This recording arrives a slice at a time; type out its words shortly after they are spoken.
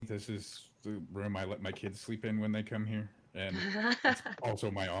This is the room I let my kids sleep in when they come here, and it's also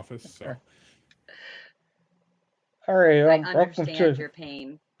my office. So, All right, I welcome understand to your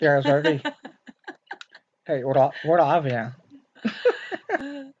pain. yeah, sorry. Hey, what have you?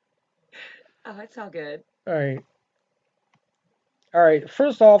 Oh, it's all good. All right, all right.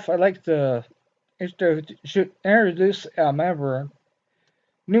 First off, I'd like to should introduce a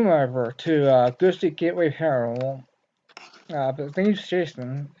new member to Ghosty Gateway Paranormal. His name's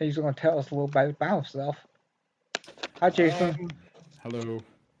Jason. He's going to tell us a little bit about himself. Hi, Jason. hello.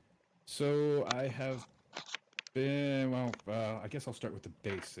 So I have been well. I guess I'll start with the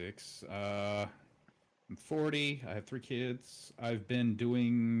basics. I'm 40. I have 3 kids. I've been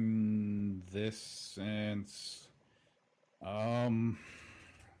doing this since um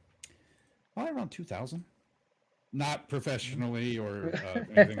probably around 2000. Not professionally or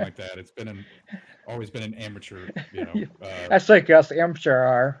anything like that. It's been always been an amateur, That's like us, amateur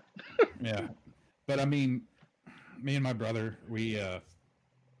are. yeah. But I mean, me and my brother, we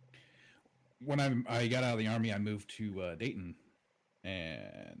when I got out of the army, I moved to Dayton,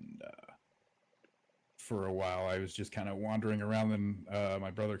 and for a while, I was just kind of wandering around. And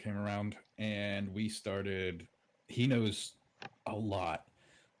my brother came around, and we started. He knows a lot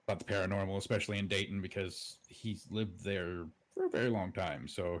about the paranormal, especially in Dayton, because he's lived there for a very long time.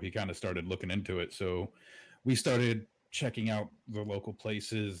 So he kind of started looking into it. So we started checking out the local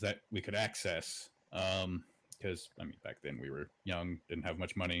places that we could access. Because I mean, back then we were young, didn't have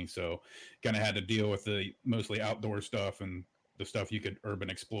much money, so kind of had to deal with the mostly outdoor stuff and the stuff you could urban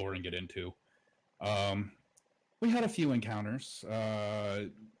explore and get into. Um, we had a few encounters,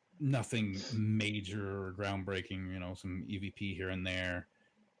 nothing major or groundbreaking. Some EVP here and there.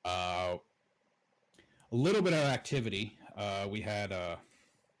 Uh, a little bit of activity. We had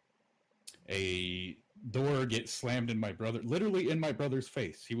a door get slammed in my brother, literally in my brother's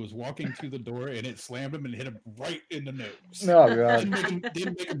face. He was walking to the door and it slammed him and hit him right in the nose. Oh god.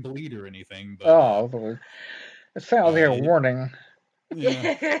 Didn't make him bleed or anything, but Oh, Lord. It sounds like a warning.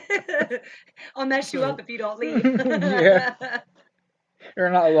 yeah. I'll mess you up So, if you don't leave. Yeah, you're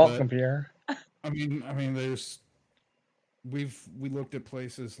not but welcome here. there's we looked at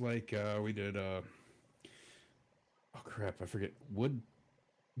places like we did. Oh crap, I forget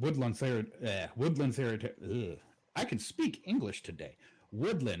Woodland Cemetery. I can speak English today.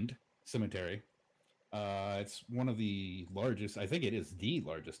 Woodland Cemetery. It's one of the largest. I think it is the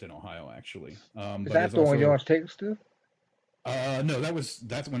largest in Ohio, actually. Is But that it's the one you also want to take us to? no,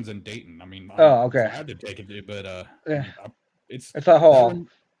 that one's in Dayton. I mean, I'm Oh, okay. glad to take it, but Yeah, it's it's a that hall. one.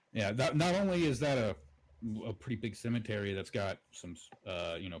 Yeah, that not only is that a pretty big cemetery that's got some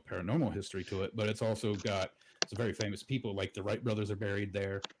paranormal history to it, but it's also got some very famous people like the Wright brothers are buried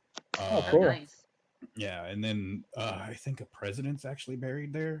there. Oh, Oh, Um, cool. nice. yeah, and then I think a president's actually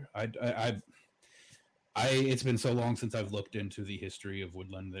buried there. It's been so long since I've looked into the history of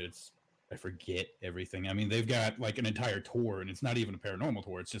Woodland that I forget everything. I mean, they've got like an entire tour, and it's not even a paranormal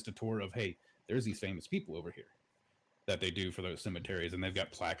tour. It's just a tour of, hey, there's these famous people over here that they do for those cemeteries, and they've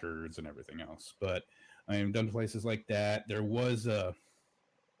got placards and everything else. But I mean, done places like that. There was a.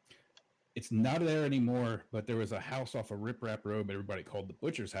 It's not there anymore, but there was a house off of Rip Rap Road that everybody called the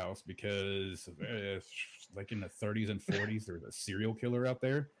Butcher's House because, like in the 30s and 40s, there was a serial killer out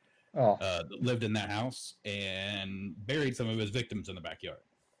there Oh, that lived in that house and buried some of his victims in the backyard.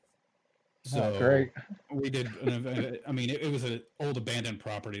 oh, So great. we did an event. I mean, it was an old abandoned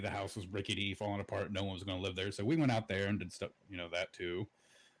property. The house was rickety, falling apart. No one was going to live there. So we went out there and did stuff, that too.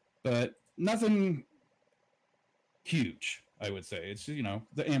 But nothing huge, I would say. It's,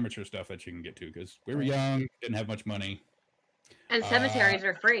 the amateur stuff that you can get to because we were young, didn't have much money. And Uh, cemeteries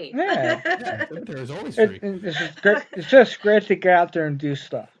are free. Yeah, yeah, cemetery is always free. it's just great. It's just great to get out there and do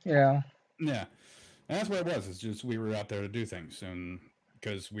stuff. You know. Yeah. And that's what it was. It's just we were out there to do things and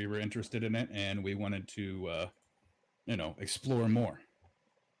because we were interested in it and we wanted to, explore more.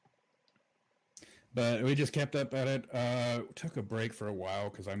 But we just kept up at it. Took a break for a while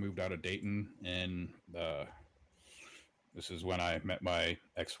because I moved out of Dayton, and this is when I met my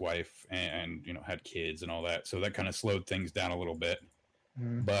ex-wife, and had kids and all that. So that kind of slowed things down a little bit.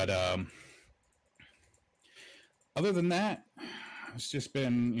 Mm. But other than that, it's just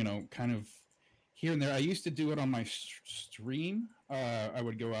been kind of here and there. I used to do it on my stream. I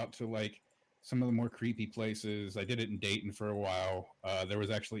would go out to like some of the more creepy places. I did it in Dayton for a while. There's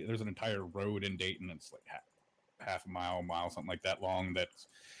an entire road in Dayton. It's like half a mile, something like that long.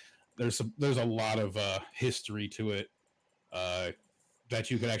 There's a lot of history to it uh,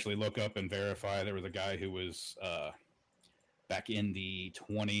 that you could actually look up and verify. There was a guy who was back in the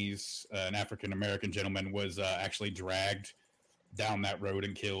 20s. An African American gentleman was actually dragged down that road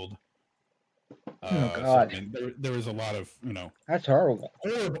and killed. Oh So I God, mean, there was a lot of that's horrible.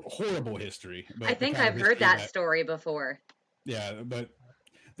 horrible history. I But the think kind of I've heard history that that story before. but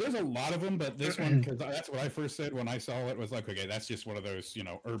there's a lot of them. But this one, because that's what I first said when I saw it, was like, okay, that's just one of those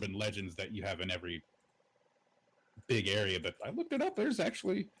urban legends that you have in every big area. But I looked it up. There's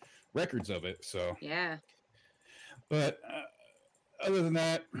actually records of it. So Yeah. but other than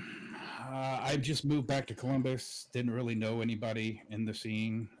that, I just moved back to Columbus. Didn't really know anybody in the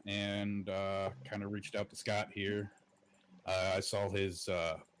scene, and kind of reached out to Scott here. I saw his.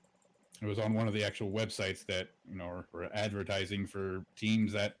 It was on one of the actual websites that were advertising for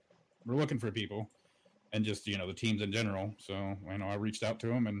teams that were looking for people, and just the teams in general. So I reached out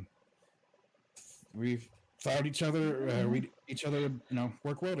to him, and we found each other. We each other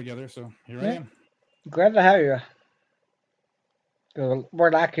work well together. So here I Yeah. am. Glad to have you.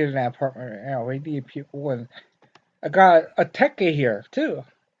 We're lacking in that apartment. We need people, and I got a techie here too.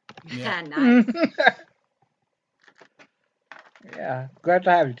 Yeah. Nice. Yeah, glad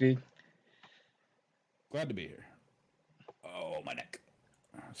to have you, dude. Glad to be here. Oh, my neck.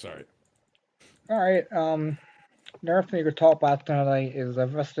 Sorry. All right. Another thing we could talk about tonight is the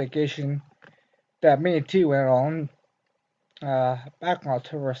investigation that me and T went on back on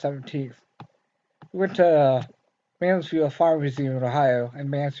October 17th. We went to Mansfield Fire Museum in Ohio, in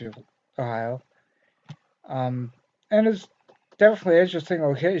Mansfield, Ohio. And it's definitely an interesting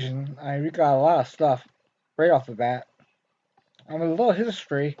location. We got a lot of stuff right off the bat. A little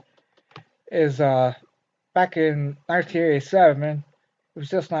history is back in 1987, it was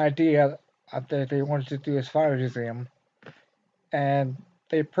just an idea that they wanted to do this fire museum, and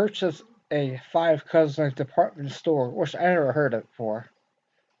they purchased a Five Cousins department store, which I never heard of before,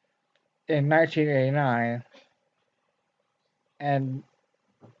 in 1989. And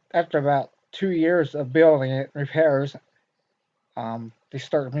after about 2 years of building it, repairs, they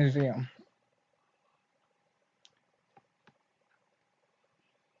started a museum.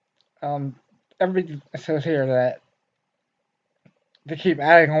 Everybody says here that they keep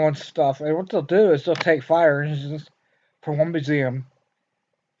adding on stuff, and what they'll do is they'll take fire engines from one museum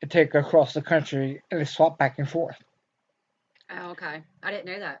and take it across the country, and they swap back and forth. Oh, okay. I didn't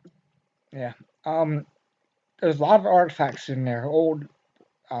know that. Yeah. There's a lot of artifacts in there, old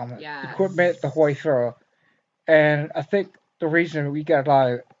equipment the Yes. whole way through, and I think the reason we get a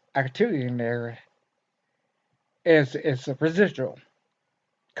lot of activity in there is it's a residual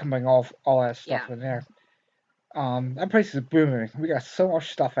coming off all that stuff Yeah. in there. That place is booming. We got so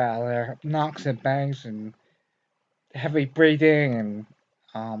much stuff out of there, knocks and bangs and heavy breathing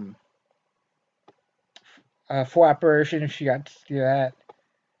and full operation. She got to do that.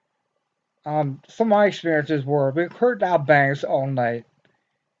 Some of my experiences were we heard loud bangs all night,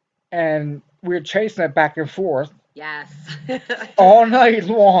 and we were chasing it back and forth Yes. all night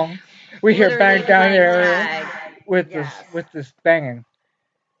long. We hear Literally bang down playing there tag. with Yes. this banging.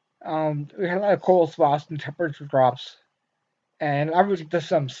 We had a lot of cold spots and temperature drops, and I would get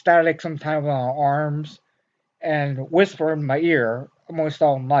some static sometimes on our arms and whisper in my ear almost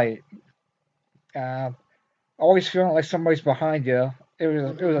all night. Always feeling like somebody's behind you. It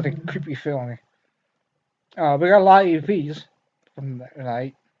was like a creepy feeling. We got a lot of EVPs from that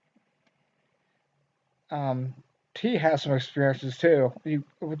night. Um, T has some experiences too.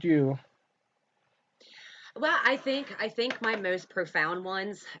 Would you? Well, I think my most profound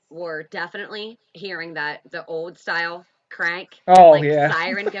ones were definitely hearing the old style crank Oh like yeah,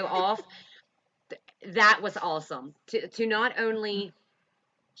 siren go off. That was awesome. To not only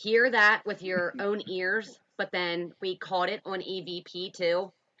hear that with your own ears, but then we caught it on EVP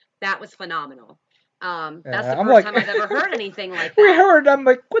too. That was phenomenal. That's the I'm first like, time I've ever heard anything like we that. heard. I'm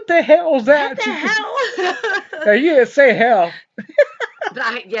like, what the hell is What that? the hell? Now, you didn't say hell.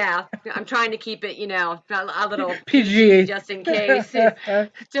 But yeah, I'm trying to keep it, a little PG PG. just in case.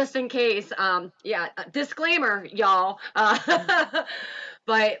 Just in case. Yeah, disclaimer, y'all.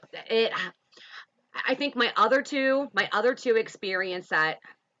 But it I think my other two experience that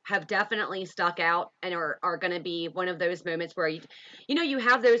have definitely stuck out and are going to be one of those moments where you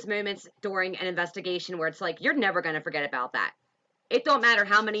have those moments during an investigation where it's like you're never going to forget about that. It don't matter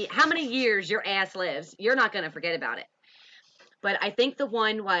how many years your ass lives, you're not going to forget about it. But I think the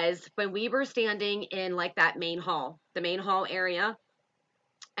one was when we were standing in like that the main hall area,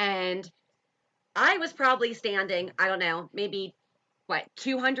 and I was probably standing, I don't know, maybe what,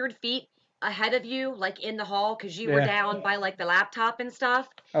 200 feet ahead of you, like in the hall, because you were Yeah, down by like the laptop and stuff.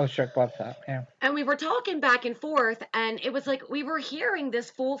 I was shook about that. Yeah. And we were talking back and forth, and it was like we were hearing this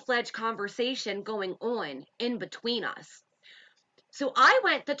full fledged conversation going on in between us. So I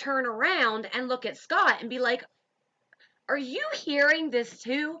went to turn around and look at Scott and be like, are you hearing this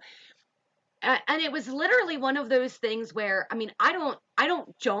too? And it was literally one of those things where, I mean, I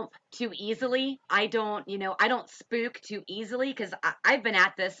don't jump too easily. I don't, I don't spook too easily because I've been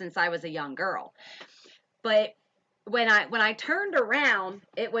at this since I was a young girl. But when I turned around,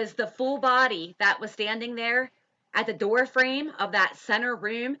 it was the full body that was standing there at the door frame of that center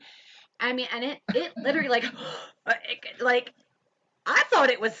room. I mean, and it literally like I thought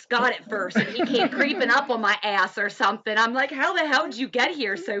it was Scott at first, and he came creeping up on my ass or something. I'm like, how the hell did you get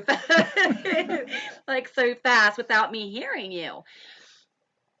here so fast? Like so fast without me hearing you.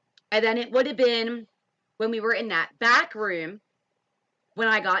 And then it would have been when we were in that back room when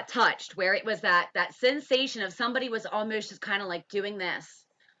I got touched, where it was that sensation of somebody was almost just kind of like doing this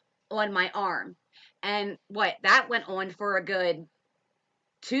on my arm. And what that went on for a good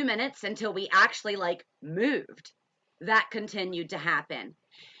 2 minutes until we actually like moved. That continued to happen.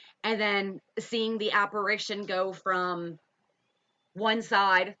 And then seeing the apparition go from one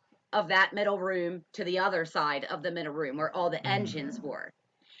side of that middle room to the other side of the middle room where all the engines were.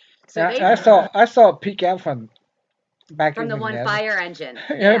 So they I saw it peek out from back from in the the one net. fire engine.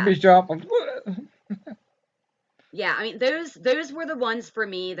 Yeah, Yeah. be jumping. Yeah, I mean those were the ones for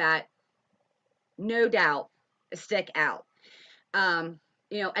me that no doubt stick out. Um,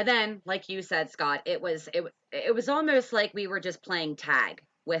 and then like you said, Scott, it was almost like we were just playing tag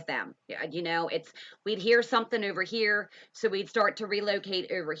with them. Yeah, it's we'd hear something over here, so we'd start to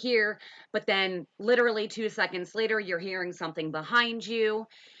relocate over here, but then literally 2 seconds later, you're hearing something behind you.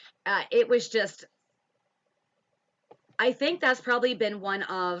 It was just, I think that's probably been one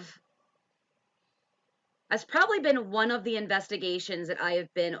of the investigations that I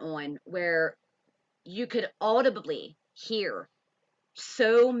have been on where you could audibly hear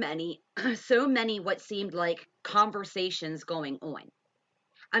so many so many what seemed like conversations going on.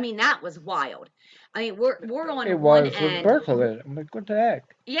 I mean, that was wild. I mean, we're It on one was with end. Berkeley. I'm like, what the heck?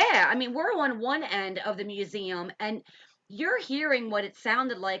 Yeah, I mean, we're on one end of the museum and you're hearing what it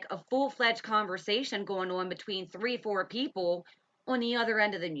sounded like a full-fledged conversation going on between 3 4 people on the other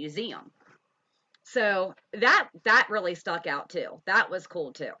end of the museum. So that really stuck out too. That was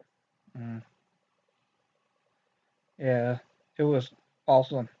cool too. Mm, yeah, it was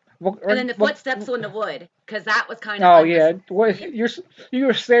awesome. And then the footsteps on the wood, because that was kind of Oh yeah, you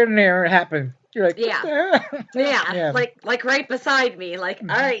were standing there and it happened. You're like, what yeah. the hell? Yeah, Yeah. like right beside me. Like, all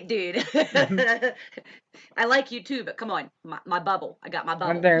Mhm. right, dude. I like you too, but come on, my bubble. I got my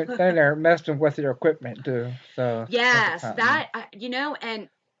And bubble. they're messing with your equipment too. So that's a Yes, pattern. and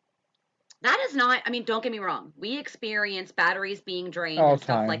that is not. I mean, don't get me wrong. We experience batteries being drained All and the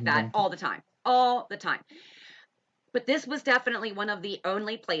stuff like that time. all the time, all the time. But this was definitely one of the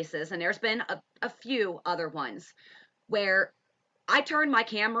only places, and there's been a few other ones where I turn my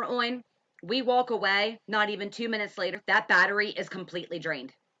camera on, we walk away, not even 2 minutes later, that battery is completely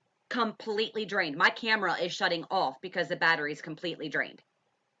drained. Completely drained. My camera is shutting off because the battery is completely drained.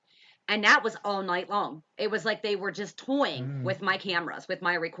 And that was all night long. It was like they were just toying Mm, with my cameras, with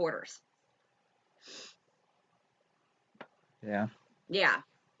my recorders. yeah. Yeah.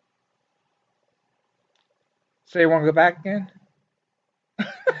 So you want to go back again?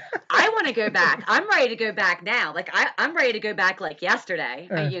 I want to go back. I'm ready to go back now. Like I'm ready to go back like yesterday.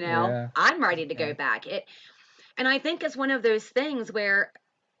 Yeah. I'm ready to Yeah. go back. And I think it's one of those things where,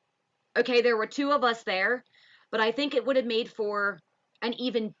 okay, there were two of us there, but I think it would have made for an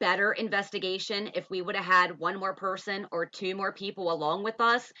even better investigation if we would have had one more person or two more people along with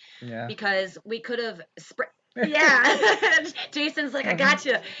us Yeah. because we could have spread. Yeah, Jason's like, I Mhm. got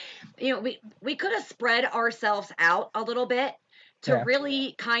you. We could have spread ourselves out a little bit to Yeah.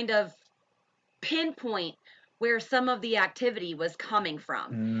 really kind of pinpoint where some of the activity was coming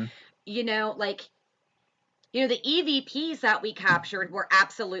from. Mm, Like the EVPs that we captured were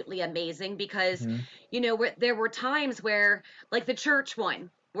absolutely amazing because, mhm. there were times where, like the church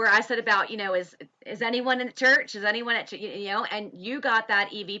one, where I said about, is anyone in the church? Is anyone at, and you got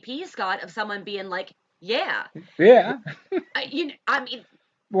that EVP, Scott, of someone being like, yeah, Yeah. I mean,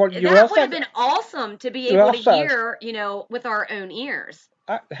 Well, you that would also have been awesome to be you able to also hear, with our own ears.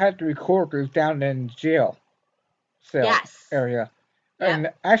 I had the recorders down in jail cell Yes. area, Yep.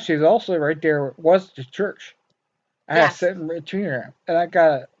 and actually also right there was the church. I had Yes. sitting right there, and I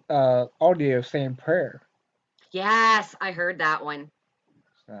got audio saying prayer. Yes. I heard that one.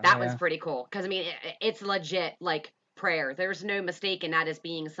 So That was yeah. pretty cool because I mean it's legit like prayer. There's no mistaking that as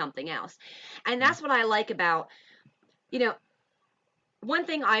being something else. And Mm, that's what I like about, you know, one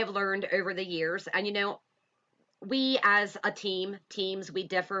thing I have learned over the years, and we as a teams, we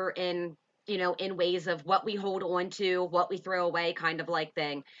differ in, in ways of what we hold on to, what we throw away, kind of like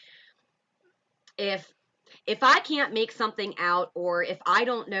thing. If if I can't make something out, or if I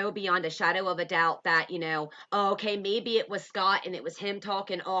don't know beyond a shadow of a doubt that, oh, okay, maybe it was Scott and it was him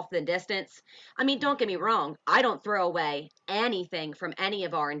talking off the distance. I mean, don't get me wrong. I don't throw away anything from any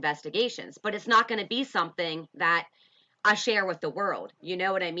of our investigations, but it's not going to be something that I share with the world. You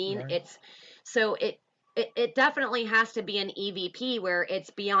know what I mean? Right. It's so it definitely has to be an EVP where it's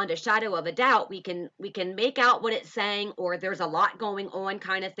beyond a shadow of a doubt. We can make out what it's saying, or there's a lot going on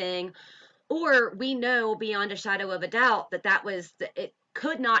kind of thing, or we know beyond a shadow of a doubt that it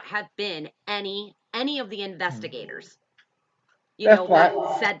could not have been any of the investigators, That's why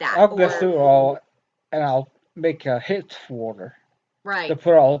that said that, I'll go or through all and I'll make a hits folder to right.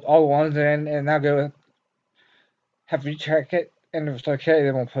 put all ones in, and I'll go have you check it, and if it's okay,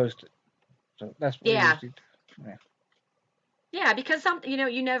 then we'll post it. So that's what we Yeah. usually do. Yeah. Yeah, because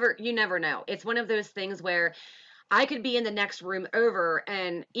you never know. It's one of those things where I could be in the next room over,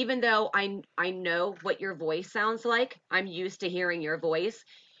 and even though I know what your voice sounds like, I'm used to hearing your voice.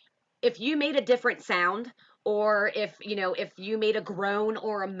 If you made a different sound, or if you made a groan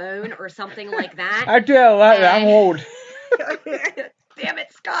or a moan or something like that, I do that a lot. I'm and old. damn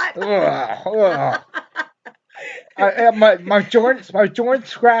it, Scott. Ugh, ugh. My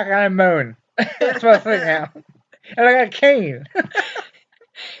joints crack and I moan. That's my thing now. And I got a cane.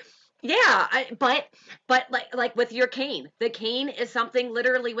 Yeah, but like with your cane, the cane is something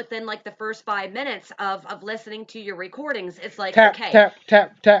literally within like the first 5 minutes of listening to your recordings. It's like, Tap, okay, tap,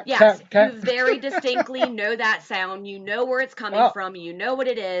 tap, tap, yes, tap, you tap. very distinctly know that sound. You know where it's coming Well, from. You know what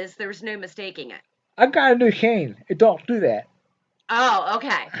it is. There's no mistaking it. I got a new cane. It don't do that. Oh,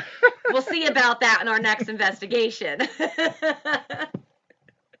 okay. We'll see about that in our next investigation.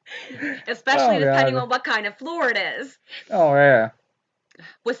 Especially Oh depending god. on what kind of floor it is. Oh yeah.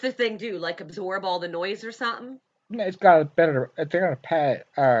 What's the thing do? Like absorb all the noise or something? It's got a better. It's got a pad.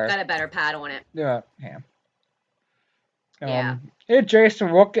 Got a better pad on it. Yeah. Yeah. Yeah. Hey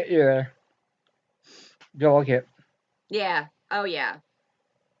Jason, we'll get you there. You'll like it. Yeah. Oh yeah.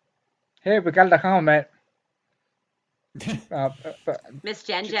 Hey, we got a comment. Uh, Miss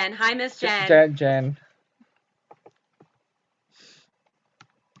Jen. Hi, Miss Jen. Jen.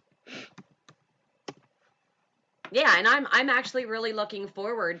 Yeah, and I'm actually really looking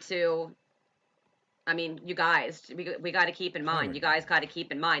forward to. I mean, you guys, we got to keep in mind. You guys got to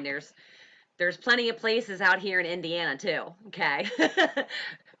keep in mind. There's plenty of places out here in Indiana too. Okay.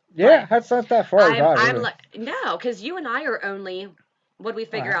 Yeah, But that's not that far. I'm Really. no, because you and I are only what we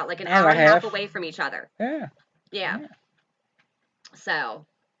figure out like an and hour a and a half half. away from each other. Yeah. Yeah. So,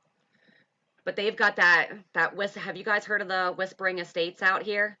 but they've got that have you guys heard of the Whispering Estates out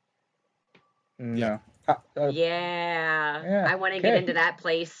here? No. Yeah. I want to get into that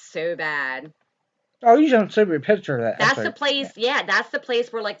place so bad. Oh, you don't send me a picture of that. That's the place. Yeah, that's the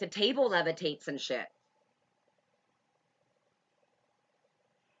place where like the table levitates and shit.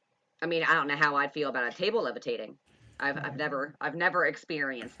 I mean, I don't know how I'd feel about a table levitating. I've never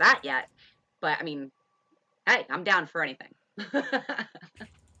experienced that yet. But I mean, hey, I'm down for anything.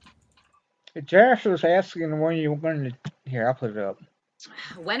 Josh was asking when you were going to. Here, I'll put it up.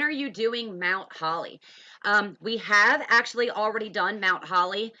 When are you doing Mount Holly? We have actually already done Mount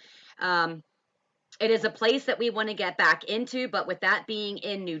Holly. It is a place that we want to get back into, but with that being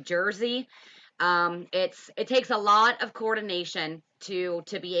in New Jersey, it takes a lot of coordination to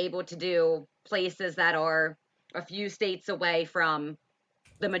be able to do places that are a few states away from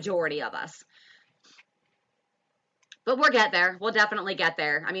the majority of us. But we'll get there. We'll definitely get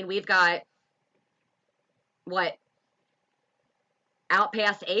there. I mean, we've got what out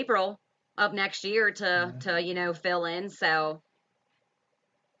past April of next year to fill in, so.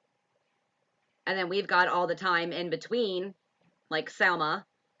 And then we've got all the time in between, like Selma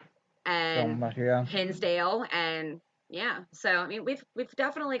and Hinsdale, and yeah. So I mean, we've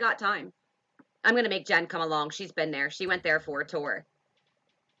definitely got time. I'm gonna make Jen come along. She's been there. She went there for a tour.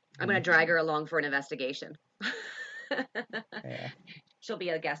 I'm gonna drag her along for an investigation. Yeah. She'll be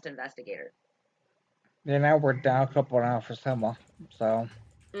a guest investigator. Yeah, now we're down a couple now for Selma, so.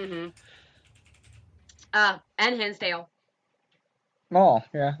 And Hinsdale. Oh,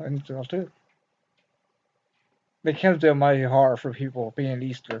 yeah, Hinsdale too. It comes to mighty hard for people being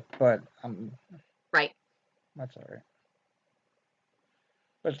Easter, but right. That's all right.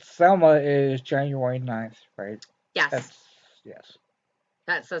 But Selma is January 9th, right? Yes. Yes.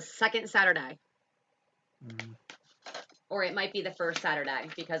 That's the second Saturday. Or it might be the first Saturday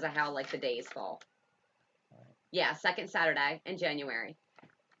because of how like the days fall. Right. Yeah, second Saturday in January.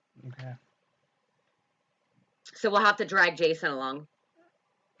 Okay. So we'll have to drag Jason along.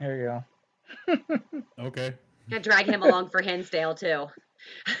 There you go. Okay. And drag him along for Hinsdale too.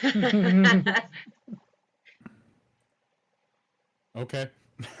 Okay.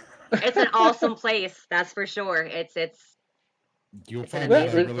 It's an awesome place, that's for sure. You'll It's an find that I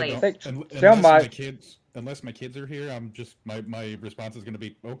amazing really place. don't. So much. Unless my kids are here, I'm just my response is going to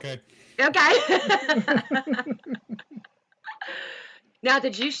be okay. Okay. Now,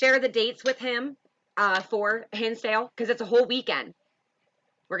 did you share the dates with him for Hinsdale? Because it's a whole weekend.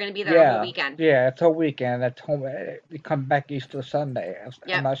 We're going to be there a whole Yeah, weekend. yeah, it's a weekend. That's home. We come back Easter Sunday. I'm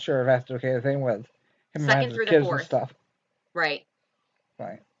Yep. not sure if that's okay thing with him Second and the through the kids and 4th. stuff. Right.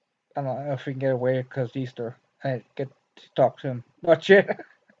 Right. I don't know if we can get away because Easter. I didn't get to talk to him much yet.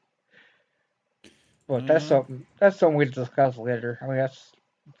 But that's something we discuss later. I mean, that's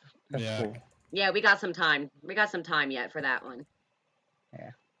Yeah. cool. Yeah, we got some time. We got some time yet for that one.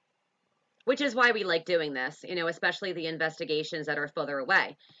 Yeah. Which is why we like doing this, especially the investigations that are further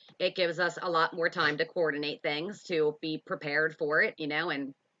away. It gives us a lot more time to coordinate things, to be prepared for it,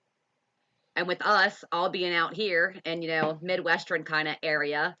 and with us all being out here in, Midwestern kind of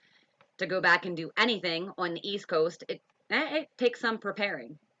area, to go back and do anything on the East Coast, it takes some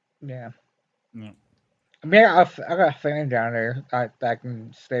preparing. Yeah. Yeah. I mean, I got a family down there I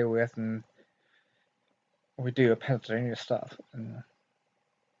can stay with, and we do Pennsylvania stuff. And,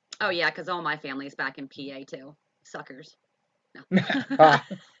 Oh, yeah, because all my family's back in PA, too. Suckers. No.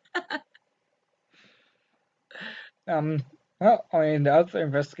 Well, I mean, the other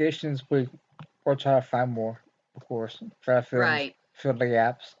investigations, we'll try to find more, of course. Try to Right. fill the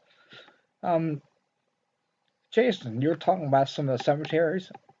gaps. Jason, you were talking about some of the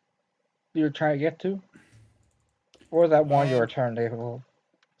cemeteries you were trying to get to? Or was that one you were trying to get to?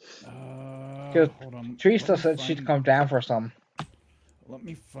 Hold on. Teresa said she'd come down for some. Let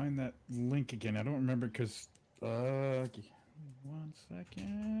me find that link again. I don't remember because. 1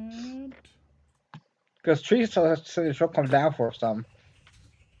 second. Because Teresa said she'll come down for some.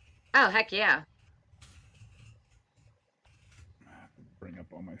 Oh, heck yeah. Bring up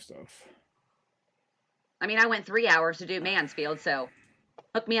all my stuff. I mean, I went 3 hours to do Mansfield, so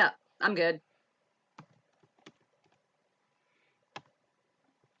hook me up. I'm good.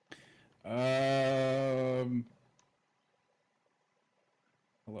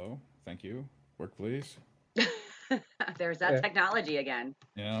 Hello. Thank you. Work, please. There's that technology again.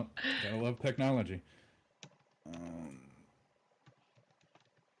 Yeah, gotta love technology.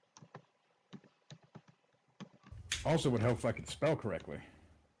 Also would help if I could spell correctly.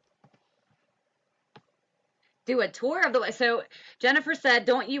 Do a tour of the. So Jennifer said,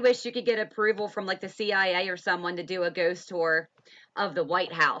 "Don't you wish you could get approval from like the CIA or someone to do a ghost tour of the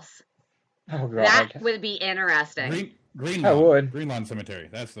White House?" Oh God. That would be interesting. Greenlawn. I would. Greenlawn Cemetery.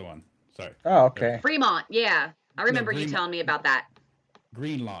 That's the one. Sorry. Oh, okay. Fremont. Yeah, I remember you telling me about that.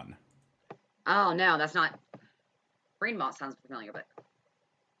 Greenlawn. Oh no, that's not. Fremont sounds familiar, but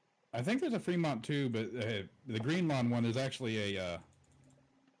I think there's a Fremont too, but the Greenlawn one, there's actually a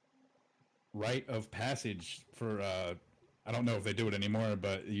rite of passage for. I don't know if they do it anymore,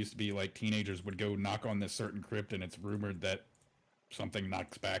 but it used to be like teenagers would go knock on this certain crypt, and it's rumored that something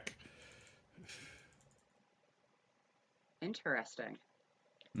knocks back. Interesting.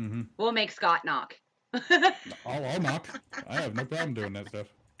 Mm-hmm. We'll make Scott knock. I'll knock. I have no problem doing that stuff.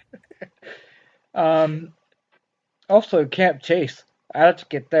 Also, Camp Chase. I have to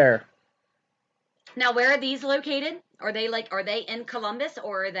get there. Now, where are these located? Are they in Columbus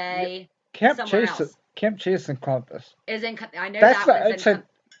or are they somewhere else? Camp Chase in Columbus. I know that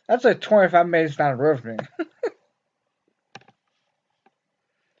that's like 25 minutes down the road from me.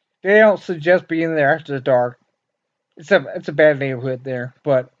 They don't suggest being there after the dark. It's a bad neighborhood there,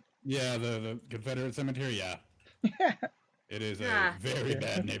 but yeah, the Confederate Cemetery, yeah. It is a very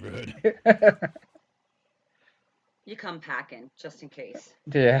bad neighborhood. You come packing just in case.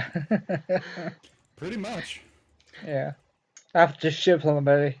 Yeah. Pretty much. Yeah. I have to ship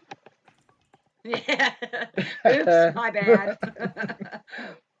somebody. Yeah. Oops, my bad.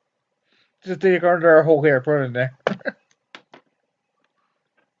 Just dig under our hole here, put it in there.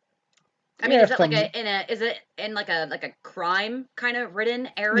 I mean, is it in like a crime kind of ridden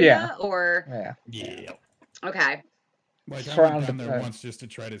area or? Yeah. Okay. Like I went down there once just to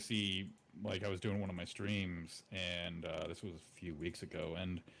try to see. Like I was doing one of my streams, and this was a few weeks ago,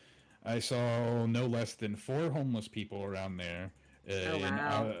 and I saw no less than 4 homeless people around there.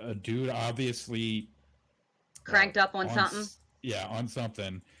 Wow. A dude obviously cranked up on something. Yeah, on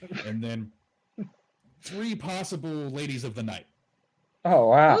something, and then 3 possible ladies of the night. Oh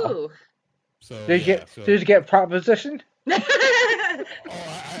wow! Ooh. So did you get propositioned?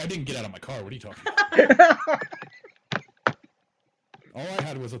 I didn't get out of my car. What are you talking about? All I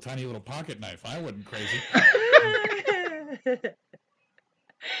had was a tiny little pocket knife. I wasn't crazy.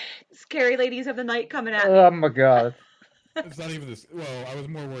 Scary ladies of the night coming at me. Oh my God. It's not even this. Well, I was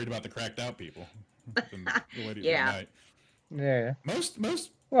more worried about the cracked out people than the ladies at Yeah. night. Yeah.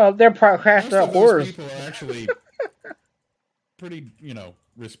 Most Well, they're probably crashed most out of those horse. people are actually pretty,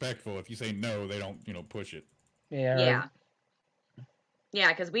 respectful. If you say no, they don't, push it. Yeah. Yeah. Yeah,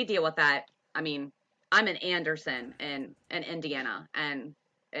 because we deal with that. I mean, I'm in Anderson in Indiana, and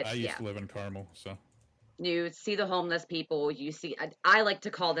I used yeah, to live in Carmel, so you see the homeless people. You see, I like to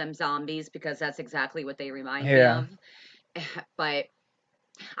call them zombies because that's exactly what they remind me Yeah. of. But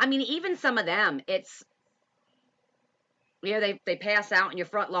I mean, even some of them, it's they pass out in your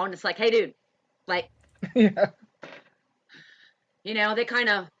front lawn. It's like, hey, dude, like Yeah. they kind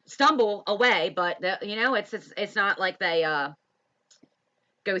of stumble away, but it's not like they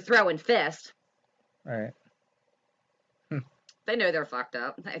go throwing fist. Right. They know they're fucked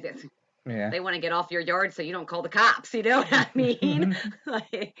up. Yeah. They want to get off your yard so you don't call the cops. You know what I mean?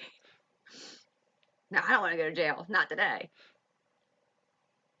 Like, no, I don't want to go to jail. Not today.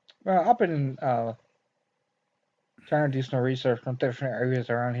 Well, I've been trying to do some research on different areas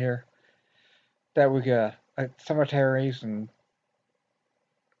around here that we got like cemeteries and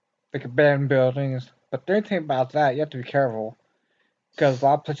like abandoned buildings. But the only thing about that, you have to be careful because a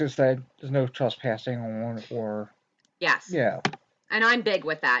lot of places say there's no trespassing on, or Yes. yeah. And I'm big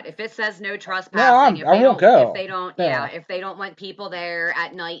with that. If it says no No, trespassing, I won't go. if they don't, No. yeah, if they don't want people there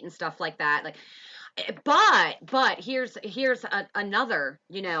at night and stuff like that, like, but here's another,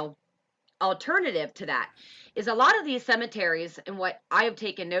 alternative to that is a lot of these cemeteries, and what I have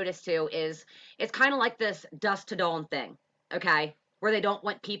taken notice to is it's kind of like this dusk to dawn thing, okay, where they don't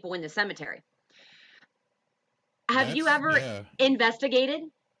want people in the cemetery. Have you ever yeah. investigated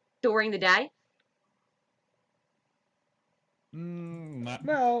during the day? Not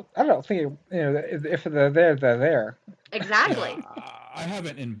No, I don't think if they're there, they're there. Exactly. Yeah, I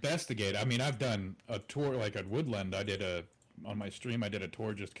haven't investigated. I mean, I've done a tour like at Woodland. On my stream. I did a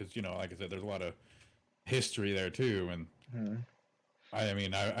tour just because like I said, there's a lot of history there too, and I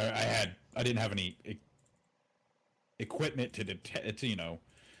mean, I didn't have any equipment to detect,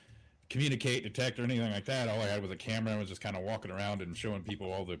 communicate, detect, or anything like that. All I had was a camera. I was just kind of walking around and showing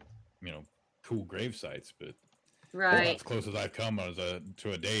people all the, cool grave sites. But Right. that's as close as I've come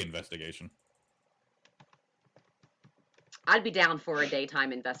to a day investigation. I'd be down for a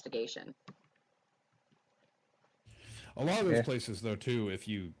daytime investigation. A lot of those places, though, too, if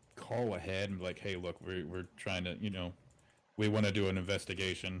you call ahead and be like, hey, look, we're trying to, we want to do an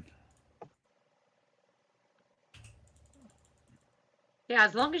investigation. Yeah,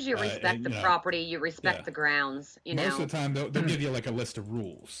 as long as you respect the property, you respect the grounds, Most of the time, they'll give you like a list of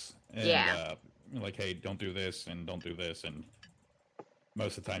rules. And, yeah. Like, hey, don't do this and don't do this. And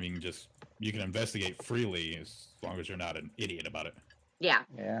most of the time, you can investigate freely as long as you're not an idiot about it. Yeah.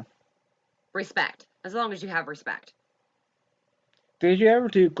 Yeah. Respect. As long as you have respect. Did you ever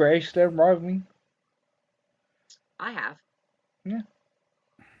do gravestone robbing? I have. Yeah.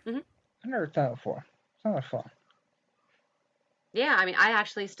 Mhm. I've never done it before. It's not fun. Yeah, I mean, I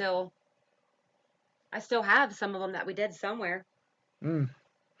still have some of them that we did somewhere.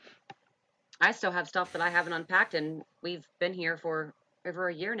 I still have stuff that I haven't unpacked, and we've been here for over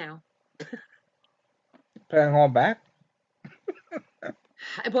a year now. Planning on back?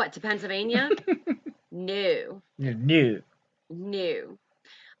 What, to Pennsylvania? No. No.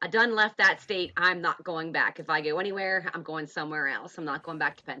 I done left that state. I'm not going back. If I go anywhere, I'm going somewhere else. I'm not going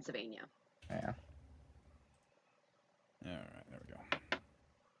back to Pennsylvania. Yeah. All right, there we go.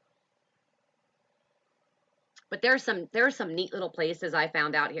 But there are some neat little places I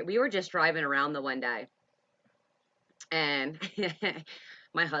found out here. We were just driving around the one day, and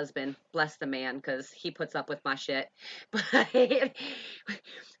my husband, bless the man, because he puts up with my shit. But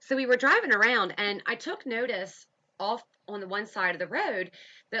so we were driving around, and I took notice off on the one side of the road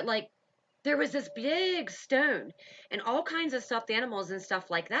that like there was this big stone and all kinds of stuffed animals and stuff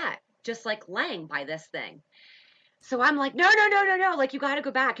like that, just like laying by this thing. So I'm like, no, like you got to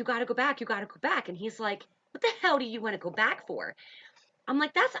go back, you got to go back, you got to go back. And he's like, what the hell do you want to go back for? I'm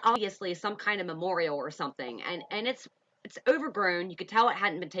like, that's obviously some kind of memorial or something, and it's overgrown. You could tell it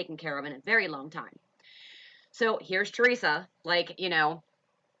hadn't been taken care of in a very long time. So here's Teresa, like,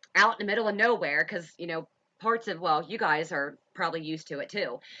 out in the middle of nowhere, because, parts of, well, you guys are probably used to it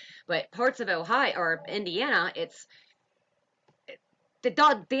too, but parts of Ohio or Indiana, the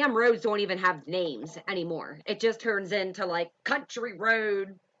damn roads don't even have names anymore. It just turns into like Country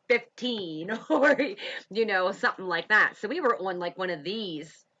Road 15 or, something like that. So we were on like one of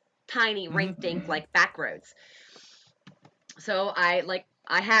these tiny rink-dink like back roads. So I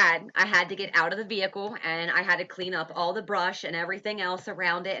I had to get out of the vehicle and I had to clean up all the brush and everything else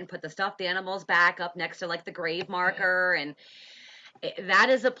around it and put the stuffed animals back up next to like the grave marker. And that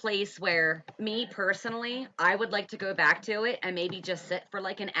is a place where me personally, I would like to go back to it and maybe just sit for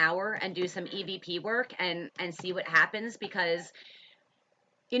like an hour and do some EVP work and see what happens, because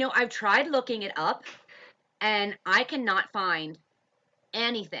I've tried looking it up and I cannot find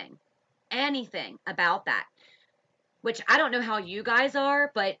anything about that, which I don't know how you guys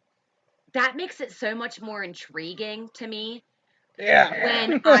are, but that makes it so much more intriguing to me Yeah.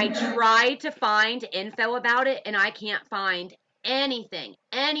 when I try to find info about it and I can't find anything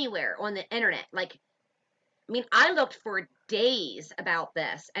anywhere on the internet. Like, I mean, I looked for days about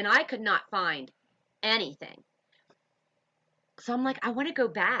this and I could not find anything. So I'm like, I want to go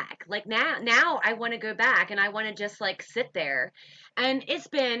back. Like now I want to go back and I want to just like sit there. And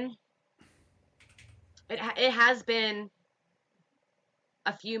it has been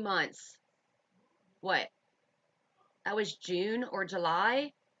a few months. What? That was June or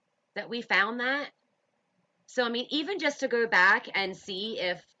July that we found that. So I mean, even just to go back and see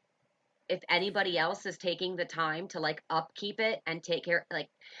if anybody else is taking the time to like upkeep it and take care, like,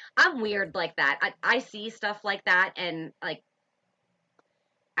 I'm weird like that. I see stuff like that and like,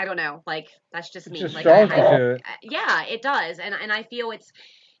 I don't know, like that's just It me. just Like draws you to it. yeah, it does. And I feel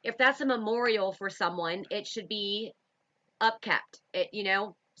if that's a memorial for someone, it should be upkept.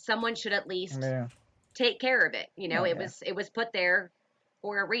 Someone should at least Yeah. take care of it. Oh, It yeah. was put there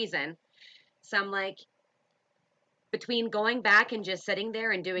for a reason. So I'm like, between going back and just sitting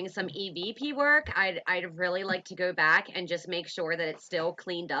there and doing some EVP work, I'd really like to go back and just make sure that it's still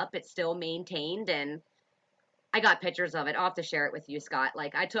cleaned up, it's still maintained, and I got pictures of it. I'll have to share it with you, Scott.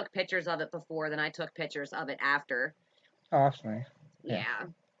 Like, I took pictures of it before, then I took pictures of it after. Oh, that's nice. Yeah. Yeah.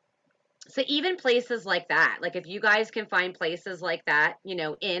 So even places like that, like if you guys can find places like that,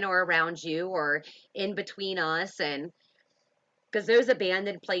 in or around you or in between us, and because those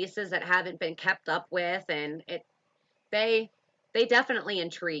abandoned places that haven't been kept up with, and they they definitely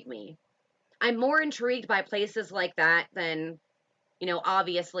intrigue me. I'm more intrigued by places like that than,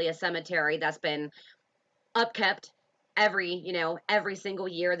 obviously a cemetery that's been upkept every single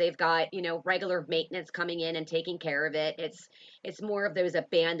year. They've got, regular maintenance coming in and taking care of it. It's more of those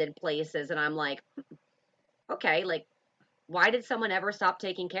abandoned places and I'm like, okay, like why did someone ever stop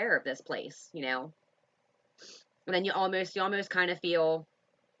taking care of this place? And then you almost kind of feel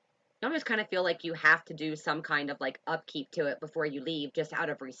like you have to do some kind of like upkeep to it before you leave, just out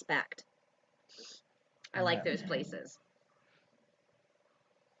of respect. I like Yeah. those places.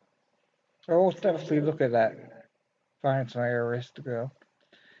 So we'll definitely look at that. Find some areas to go.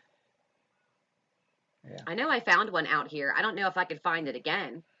 Yeah. I know I found one out here. I don't know if I could find it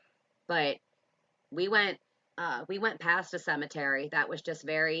again, but we went we went past a cemetery that was just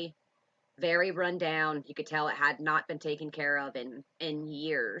very, very run down. You could tell it had not been taken care of in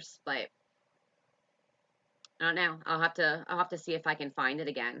years, but I don't know. I'll have to see if I can find it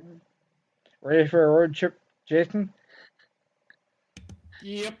again. Ready for a road trip, Jason?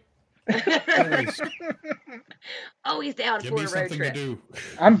 Yep. Always. Always down Give for me a road something trip. to do.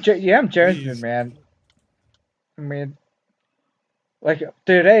 I'm joking, Please. man. I mean, like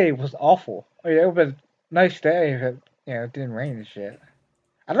today was awful. I mean, it was a nice day if it didn't rain and shit.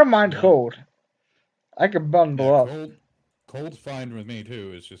 I don't mind Yeah. cold. I can bundle Yeah, up. cold's fine with me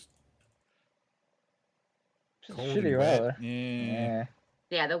too. It's just It's cold shitty and wet. weather. Yeah.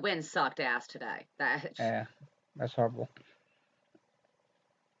 Yeah, the wind sucked ass today. That's horrible.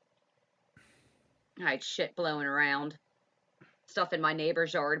 I had shit blowing around. Stuff in my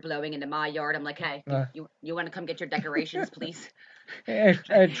neighbor's yard blowing into my yard. I'm like, hey, you want to come get your decorations, please? And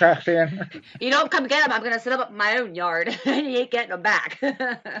trash can. You don't come get them. I'm gonna set them up in my own yard. You ain't getting them back.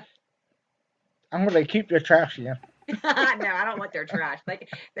 I'm gonna keep the trash can. No, I don't want their trash.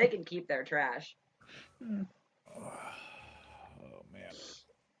 They can keep their trash. Oh man.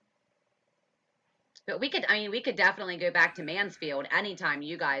 But we could definitely go back to Mansfield anytime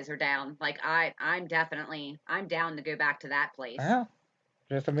you guys are down. Like I'm down to go back to that place. Well,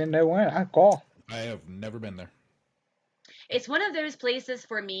 just let me know when. I call. I have never been there. It's one of those places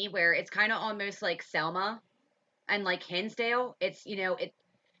for me where it's kind of almost like Selma and like Hinsdale. It's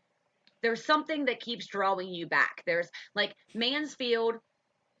there's something that keeps drawing you back. There's like Mansfield,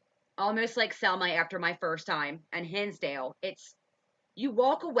 almost like Selma after my first time, and Hinsdale. It's you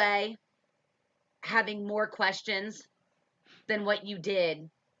walk away having more questions than what you did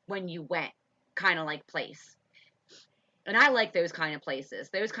when you went, kind of like place. And I like those kind of places.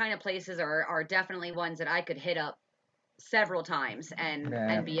 Those kind of places are definitely ones that I could hit up several times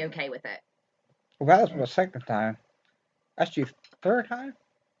and be okay with it. Well, that was my second time. Actually, third time.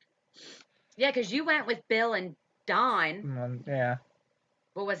 Yeah, because you went with Bill and Don. Yeah.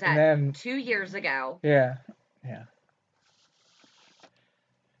 What was And that? then 2 years ago. yeah, yeah.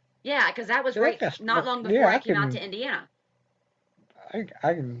 Yeah, because that was So I right guess not long before yeah, I came out to Indiana.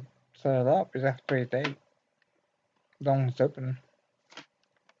 I can set it up. It's after a date. As long as it's open.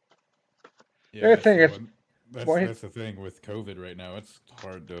 The Yeah, other thing is, that's the thing with COVID right now. It's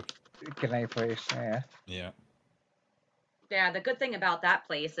hard to get any place. Yeah. yeah. Yeah, the good thing about that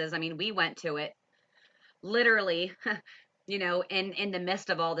place is, I mean, we went to it literally, in the midst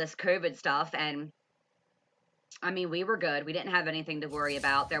of all this COVID stuff, and I mean, we were good. We didn't have anything to worry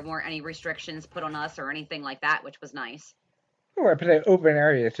about. There weren't any restrictions put on us or anything like that, which was nice. We're a pretty open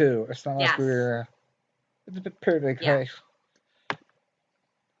area too. It's not like Yes. we're. It's a pretty big Yeah. place.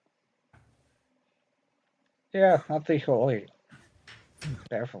 Yeah, I think he'll eat.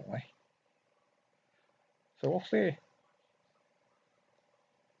 Definitely. So we'll see.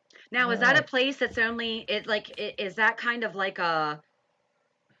 Now, is that a Alright. place that's only is that kind of like a,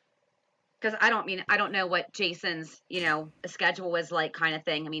 because I don't know what Jason's, schedule was like, kind of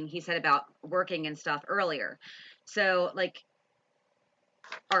thing. I mean, he said about working and stuff earlier. So like,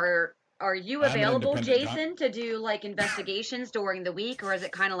 are you I'm an available, independent Jason, to do like investigations during the week, or is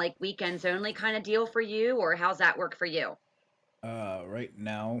it kind of like weekends only kind of deal for you, or how's that work for you? Right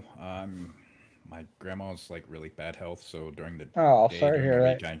now, my grandma's like really bad health, so during the Oh, day, sorry to during the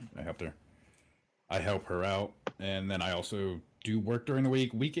hear week, that. I help her out, and then I also do work during the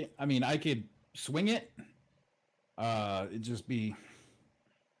week. Weekend, I mean, I could swing it. It'd just be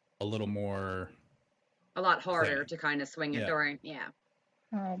a little more. A lot harder Planning. to kind of swing it Yeah. during, yeah.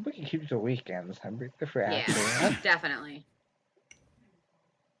 We can keep the weekends if we have Yeah, to. definitely.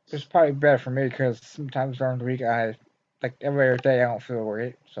 It's probably better for me because sometimes during the week like every other day I don't feel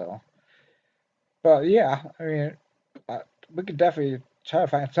great. So, but yeah, I mean, we could definitely try to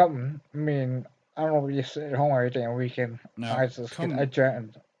find something. I mean, I don't know if you sit at home every day and weekend. Now, I just get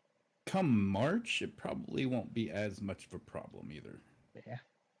adjourned. come March, it probably won't be as much of a problem either. Yeah.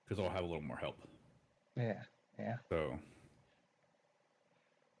 Because I'll have a little more help. Yeah. Yeah. So.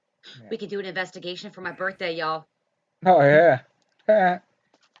 We could do an investigation for my birthday, y'all. Oh yeah.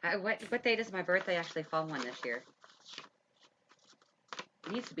 What day does my birthday actually fall on this year?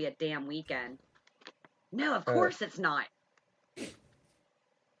 It needs to be a damn weekend. No, of course it's not. It's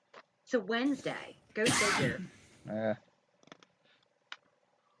a Wednesday. Go figure.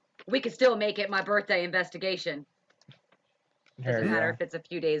 We could still make it my birthday investigation. Doesn't matter if it's a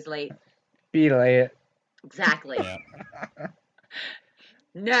few days late. Belay it. Exactly. Yeah.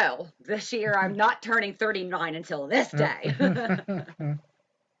 No, this year I'm not turning 39 until this day.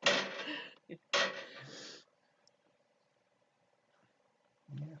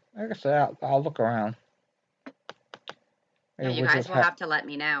 Like I said, I'll look around. Yeah, you guys will have to let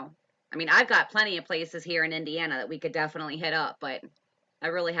me know. I mean, I've got plenty of places here in Indiana that we could definitely hit up, but I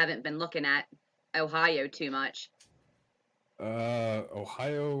really haven't been looking at Ohio too much.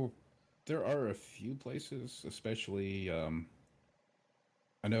 Ohio, there are a few places, especially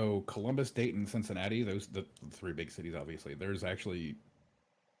I know Columbus, Dayton, Cincinnati, those the three big cities obviously. There's actually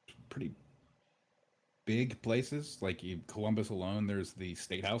pretty big places. Like Columbus alone, there's the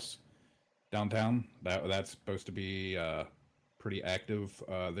State House downtown. That's supposed to be pretty active.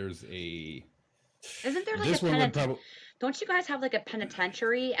 There's a Isn't there like don't you guys have like a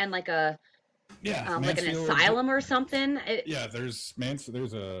penitentiary and like a like an asylum or something? Yeah, there's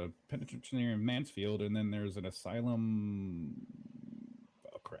a penitentiary in Mansfield, and then there's an asylum.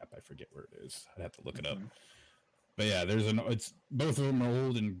 Oh crap, I forget where it is. I'd have to look it up. But yeah, it's both of them are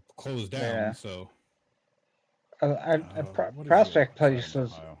old and closed down. Yeah. So Prospect Place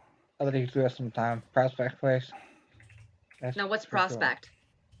is. I think you do have some time. Prospect Place. Now, what's Prospect?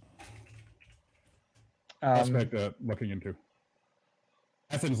 Cool. Prospect looking into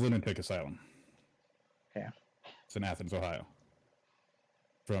Athens Lunatic Asylum. Yeah. It's in Athens, Ohio.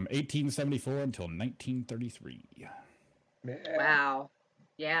 From 1874 until 1933. Yeah. Wow.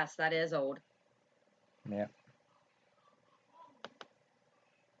 Yes, that is old. Yeah.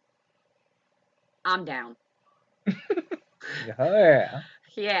 I'm down. Yeah.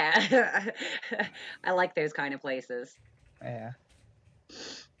 Yeah. I like those kind of places. Yeah.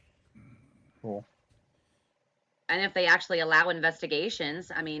 Cool. And if they actually allow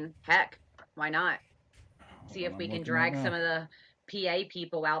investigations, I mean, heck, why not? See if we can drag some of the PA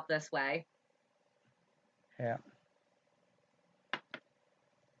people out this way. Yeah.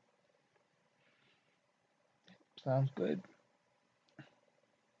 Sounds good.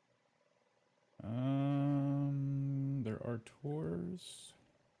 There are tours.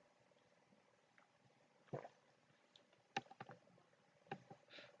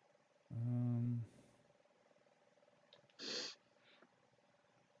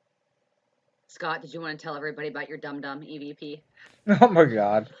 Scott, did you want to tell everybody about your Dum Dum EVP? Oh my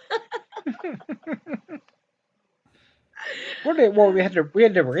god. Well, we had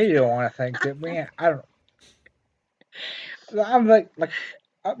the radio on, I think. That I don't. I'm like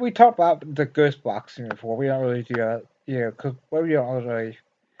we talked about the ghost boxing before. We don't really do that, because we don't really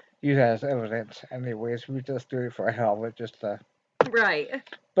use that as evidence. Anyways, we just do it for a hell of it, just to. Right.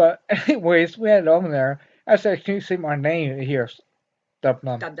 But anyways, we had it on there. I said, "Can you see my name here?" Dum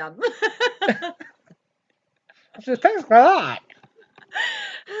Dum. Dum Dum. I said, "Thanks a lot."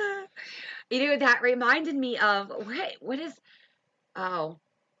 You know, that reminded me of what is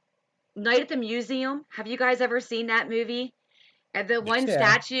Night at the Museum. Have you guys ever seen that movie? And the one Yeah.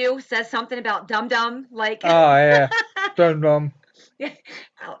 statue says something about Dum Dum, like Oh yeah, Dum Dum.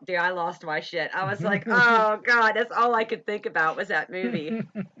 oh, dude, I lost my shit. I was like, oh god, that's all I could think about was that movie.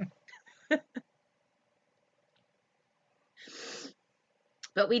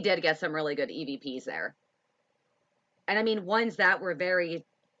 But we did get some really good EVPs there. And I mean, ones that were very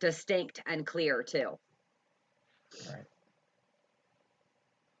distinct and clear, too. Right.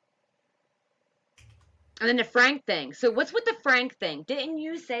 And then the Frank thing. So what's with the Frank thing? Didn't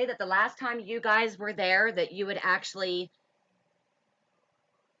you say that the last time you guys were there that you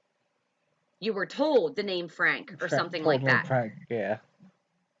were told the name Frank or something like that? Frank, yeah.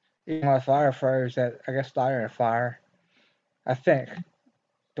 Even my firefighters that, I guess, died in a fire. I think.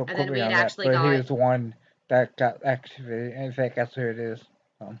 Don't And quote then me we on had that, actually but he got was the one that got activated. In fact, that's who it is.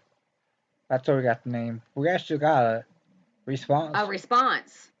 That's where we got the name. We actually got a response. a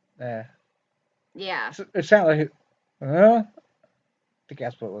response. Yeah. Yeah. It sounded like, I think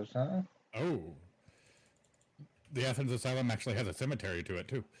that's what it was, huh? Oh. The Athens Asylum actually has a cemetery to it,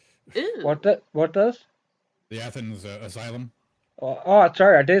 too. Ooh. What does? The Athens Asylum. Oh,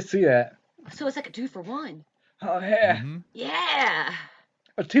 sorry, I did see that. So it's like a 2-for-1. Oh, yeah. Mm-hmm. Yeah.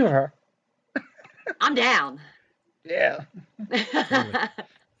 A two of her. I'm down. Yeah. I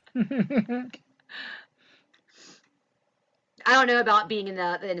don't know about being in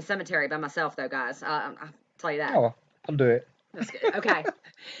the cemetery by myself, though, guys. I'll tell you that. Oh, I'll do it. That's good. Okay.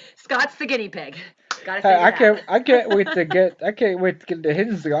 Scott's the guinea pig. Gotta Hey, figure it out. I can't wait to get the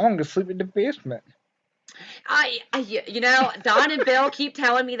hidden thing. I'm gonna sleep in the basement. You know, Don and Bill keep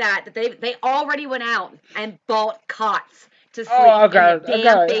telling me that they already went out and bought cots to sleep in the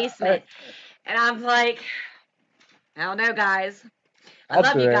damn basement. And I'm like, I don't know, guys. I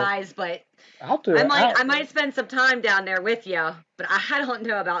love you guys, but I'll do it. I might spend some time down there with you, but I don't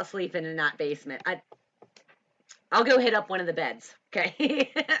know about sleeping in that basement. I'll go hit up one of the beds, okay?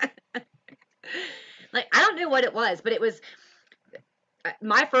 Like, I don't know what it was, but it was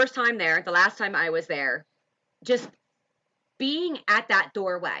my first time there, the last time I was there, just being at that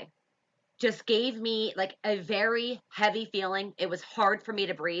doorway just gave me like a very heavy feeling. It was hard for me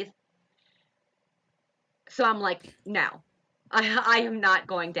to breathe. So I'm like, no, I am not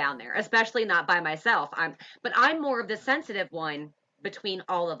going down there, especially not by myself. But I'm more of the sensitive one between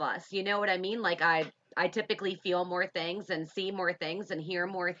all of us. You know what I mean? Like I typically feel more things and see more things and hear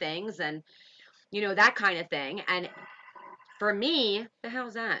more things and, you know, that kind of thing. And for me, the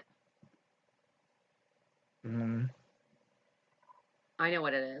hell's that? I know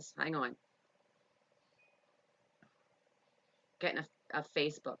what it is. Hang on. Getting a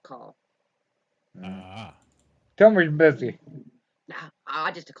Facebook call. Tell me you're busy.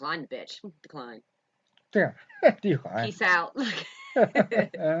 I just declined the bitch. Decline. Yeah. Decline. Peace out.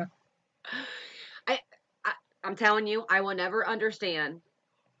 I'm telling you, I will never understand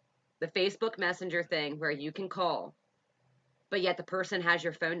the Facebook Messenger thing where you can call, but yet the person has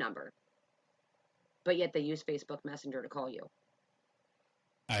your phone number, but yet they use Facebook Messenger to call you.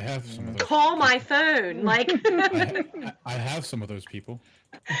 I have some of those. Call my phone, like. I have some of those people.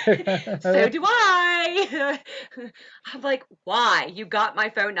 So do I. I'm like, why? You got my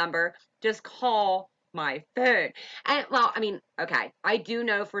phone number. Just call my phone. And well, I mean, okay, I do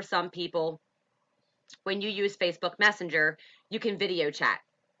know for some people, when you use Facebook Messenger, you can video chat.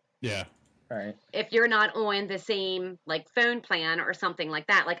 Yeah. Right. If you're not on the same like phone plan or something like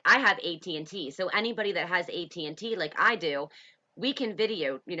that, like I have AT&T, so anybody that has AT&T like I do, we can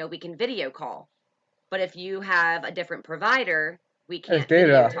video call. But if you have a different provider, we can't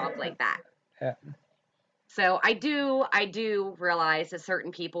video talk like that. Yeah. So I do realize that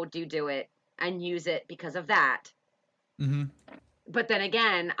certain people do it and use it because of that. Mm-hmm. But then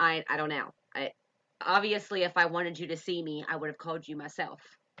again, I don't know. Obviously, if I wanted you to see me, I would have called you myself,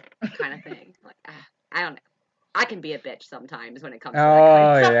 kind of thing. Like, I don't know. I can be a bitch sometimes when it comes to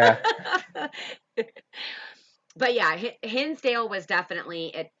that kind of stuff. Yeah. But yeah, Hinsdale was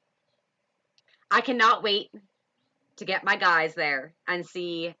definitely it. I cannot wait to get my guys there and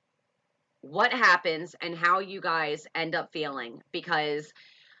see what happens and how you guys end up feeling, because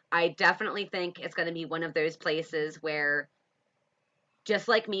I definitely think it's going to be one of those places where, just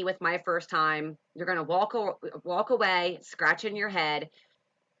like me with my first time, you're going to walk away scratching your head,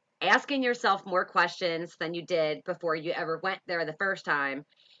 asking yourself more questions than you did before you ever went there the first time.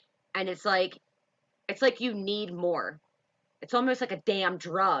 And it's like you need more. It's almost like a damn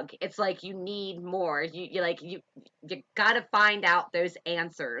drug. It's like you need more. You got to find out those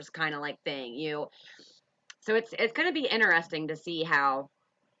answers, kind of like thing. So it's going to be interesting to see how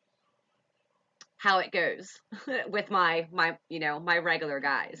it goes with my regular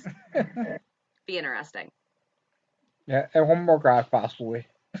guys. Be interesting. Yeah, and one more guy possibly.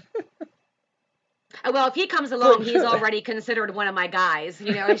 Well, if he comes along, he's already considered one of my guys.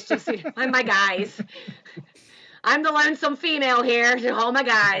 It's just my guys. I'm the lonesome female here. All my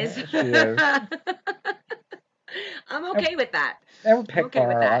guys. She is. I'm okay with that. And we pick Okay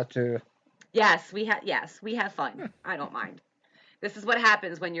with her that. out too. Yes, we have fun. I don't mind. This is what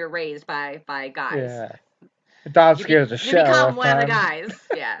happens when you're raised by guys. Yeah. Don scares the shit You out become of one of the time. guys.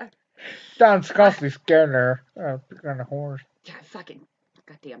 Yeah. Don's constantly scaring her. On the horse. Yeah, fucking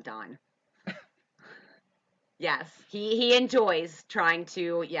goddamn Don. Yes, he enjoys trying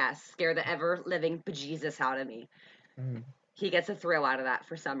to, scare the ever living bejesus out of me. Mm. He gets a thrill out of that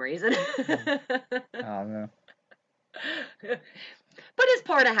for some reason. I don't know. But it's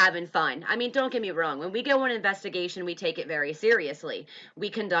part of having fun. I mean, don't get me wrong. When we go on an investigation, we take it very seriously. We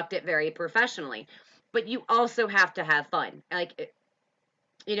conduct it very professionally. But you also have to have fun. Like,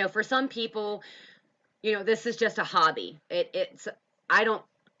 for some people, this is just a hobby.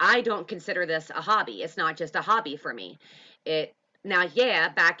 I don't consider this a hobby. It's not just a hobby for me.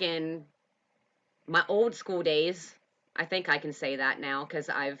 Back in my old school days, I think I can say that now because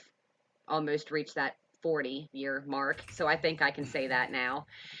I've almost reached that 40-year mark. So I think I can say that now.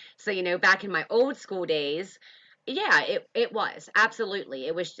 So, back in my old school days, yeah, it was absolutely.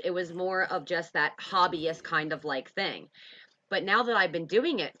 It was more of just that hobbyist kind of like thing. But now that I've been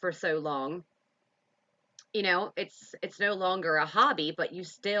doing it for so long, it's no longer a hobby, but you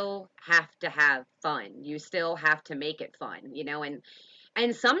still have to have fun. You still have to make it fun,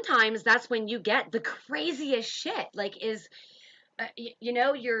 and sometimes that's when you get the craziest shit. Like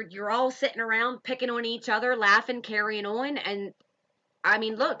you're all sitting around picking on each other, laughing, carrying on, and I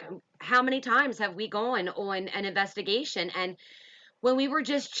mean, look, how many times have we gone on an investigation and when we were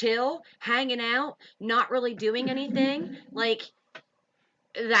just chill, hanging out, not really doing anything, like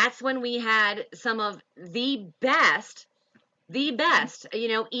that's when we had some of the best,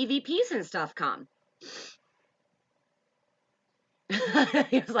 EVPs and stuff come.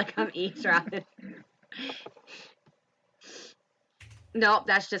 He was like, I'm eavesdropping. Nope,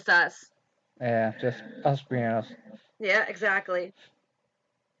 that's just us. Yeah, just us being us. Yeah, exactly.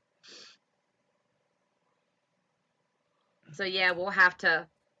 So yeah, we'll have to.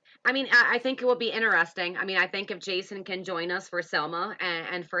 I mean, I think it will be interesting. I mean, I think if Jason can join us for Selma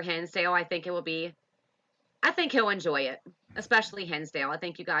and for Hinsdale, I think he'll enjoy it, especially Hinsdale. I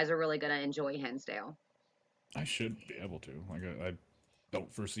think you guys are really going to enjoy Hinsdale. I should be able to. Like, I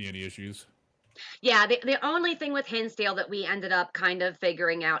don't foresee any issues. Yeah, the only thing with Hinsdale that we ended up kind of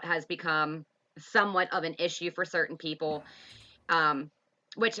figuring out has become somewhat of an issue for certain people.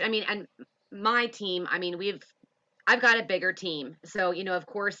 Which, I mean, and my team, I mean, I've got a bigger team. So, of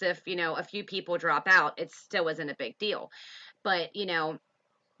course, if, a few people drop out, it still isn't a big deal. But,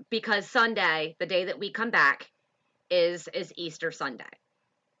 because Sunday, the day that we come back, is Easter Sunday.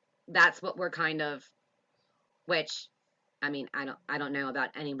 That's what we're kind of, which, I mean, I don't know about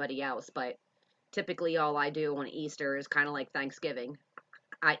anybody else, but typically all I do on Easter is kind of like Thanksgiving.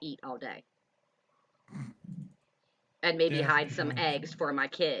 I eat all day. And maybe hide some eggs for my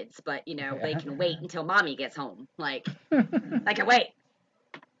kids, but they can wait until mommy gets home. Like, I can wait.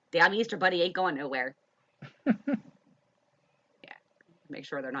 Damn Easter bunny ain't going nowhere. Yeah, make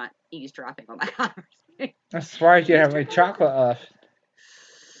sure they're not eavesdropping on my conversation. That's why you have a chocolate left.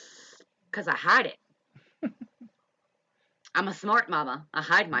 Cause I hide it. I'm a smart mama. I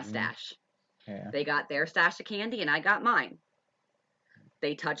hide my stash. Yeah. They got their stash of candy, and I got mine.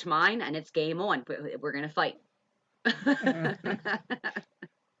 They touch mine, and it's game on. We're gonna fight.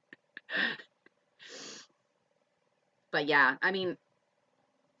 But yeah, I mean,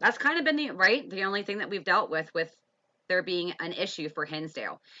 that's kind of been the only thing that we've dealt with there being an issue for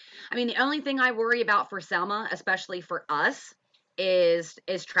Hinsdale. I mean, the only thing I worry about for Selma, especially for us, is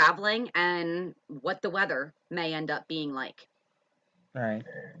traveling and what the weather may end up being like. Right.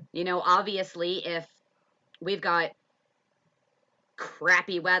 Obviously, if we've got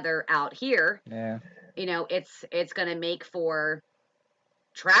crappy weather out here, yeah, it's going to make for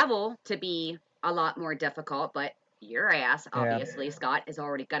travel to be a lot more difficult, but your ass, Yeah. obviously, Scott, is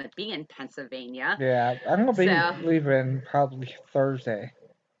already going to be in Pennsylvania. Yeah, I'm gonna be So, leaving probably Thursday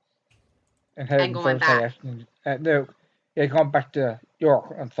and and heading going Thursday back. afternoon. No, yeah, going back to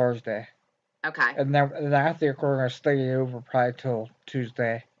York on Thursday, Okay. and then I think we're gonna stay over probably till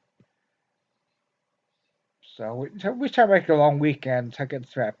Tuesday. So we try to make a long weekend to get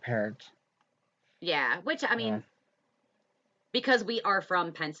to our parents. Yeah, which, I mean, because we are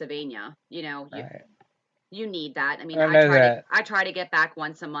from Pennsylvania, Right. you need that. I mean, I know that. I try to get back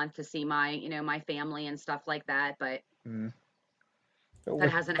once a month to see my, my family and stuff like that, but Mm. that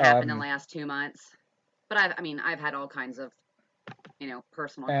hasn't happened in the last 2 months. But I've had all kinds of,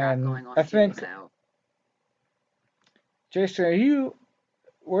 personal crap and going I on too, think so. Jason,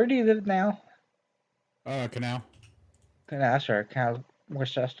 where do you live now? Canal. No, sorry, kind of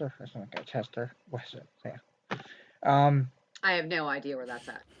Westchester or something like Chester, Westchester. Yeah. I have no idea where that's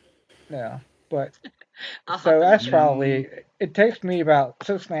at. Yeah, but I'll have so to that's look it up. probably it takes me about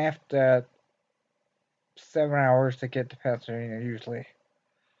 6.5 to 7 hours to get to Pennsylvania usually.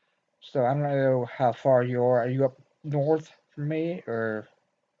 So I don't know how far you are. Are you up north from me or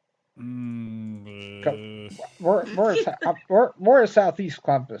we're southeast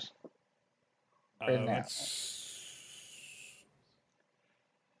Columbus right now?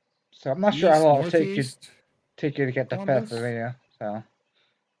 So I'm not sure how long it'll take you to get to Columbus? Pennsylvania. So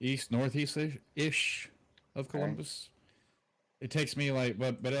East northeast ish of Columbus. Right. It takes me like,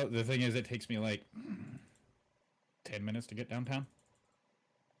 but the thing is, it takes me like 10 minutes to get downtown.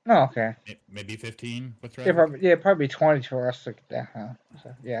 Oh, okay. Maybe 15 with traffic. Yeah, probably 20 for us to get downtown.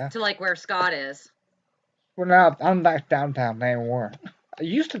 So, yeah. To like where Scott is. Well, now I'm not downtown anymore. I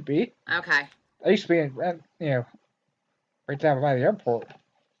used to be. Okay. I used to be in, right down by the airport.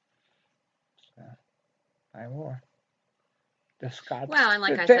 So, anymore. Well, and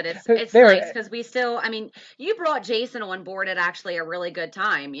like I said, it's nice because we still. I mean, you brought Jason on board at actually a really good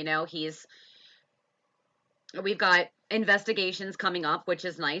time. We've got investigations coming up, which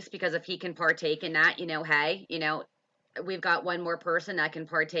is nice because if he can partake in that, hey, we've got one more person that can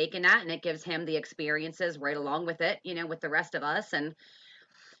partake in that, and it gives him the experiences right along with it, with the rest of us, and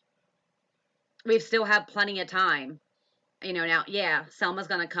we still have plenty of time. Now, yeah, Selma's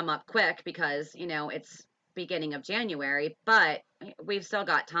going to come up quick because, it's beginning of January, but we've still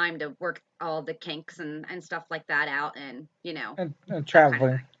got time to work all the kinks and stuff like that out and, and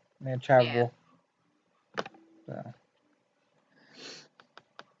traveling. And travel. Yeah. So.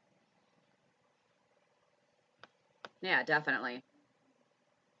 Yeah, definitely.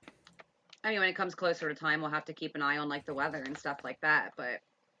 I mean, when it comes closer to time, we'll have to keep an eye on like the weather and stuff like that, but.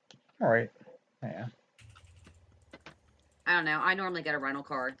 All right. Yeah. I don't know. I normally get a rental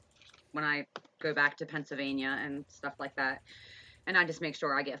car when I go back to Pennsylvania and stuff like that. And I just make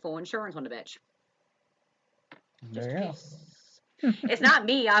sure I get full insurance on the bitch. Just in case. It's not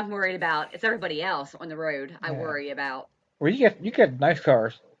me I'm worried about. It's everybody else on the road I worry about. Well, you get nice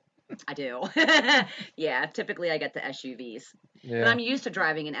cars. I do. Yeah, typically I get the SUVs. Yeah. But I'm used to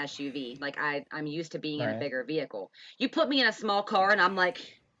driving an SUV. Like I'm used to being in a bigger vehicle. You put me in a small car and I'm like,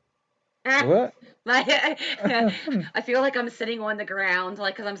 what? I feel like I'm sitting on the ground,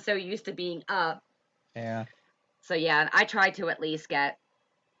 like, because I'm so used to being up. Yeah. So yeah, I try to at least get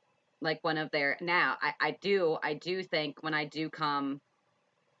like one of their. Now I do think when I do come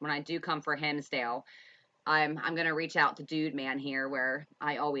for Himsdale, I'm gonna reach out to Dude Man here, where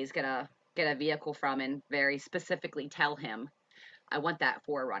I always get a vehicle from, and very specifically tell him I want that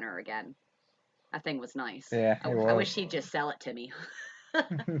 4Runner again. That thing was nice. Yeah. I wish he'd just sell it to me.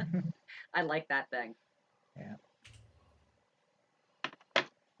 I like that thing. Yeah.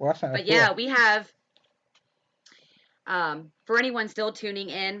 Well, that's but yeah, we have. For anyone still tuning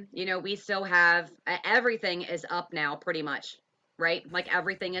in, we still have everything is up now, pretty much, right? Like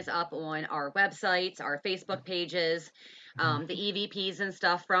everything is up on our websites, our Facebook pages, the EVPs and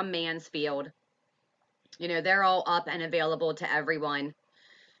stuff from Mansfield. They're all up and available to everyone.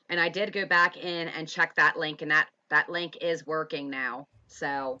 And I did go back in and check that link, and that link is working now.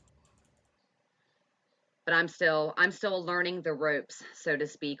 So, but I'm still learning the ropes, so to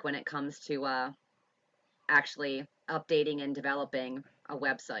speak, when it comes to actually updating and developing a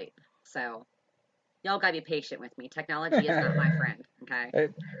website. So, y'all gotta be patient with me. Technology is not my friend. Okay.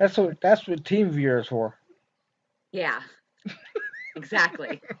 That's what TeamViewer is for. Yeah.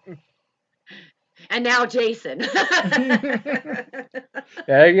 Exactly. And now Jason.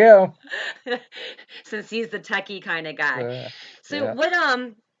 There you go. Since he's the techie kind of guy. So yeah. what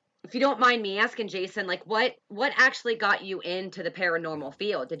if you don't mind me asking, Jason, like what actually got you into the paranormal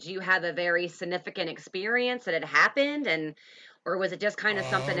field? Did you have a very significant experience that had happened, and or was it just kind of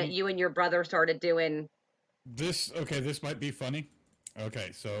something that Um, you and your brother started doing? this might be funny.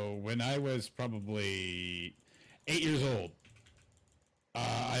 Okay, so when I was probably 8 years old,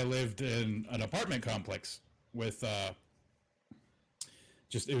 I lived in an apartment complex with it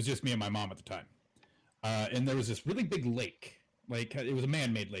was just me and my mom at the time, and there was this really big lake. Like it was a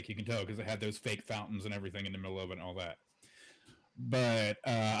man-made lake, you can tell because it had those fake fountains and everything in the middle of it and all that. But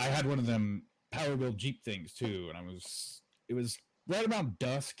I had one of them Power Wheel Jeep things too, and it was right around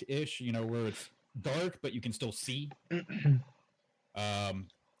dusk ish, where it's dark but you can still see. Um,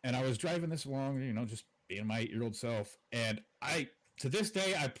 and I was driving this along, just being my 8-year-old self, and to this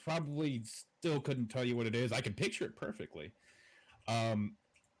day I probably still couldn't tell you what it is. I can picture it perfectly. Um,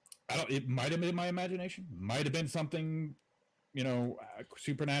 I don't. It might have been my imagination, might have been something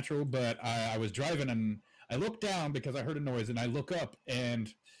supernatural, but I was driving and I looked down because I heard a noise, and I look up,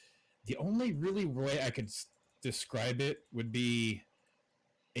 and the only really way I could describe it would be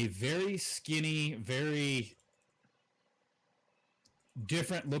a very skinny, very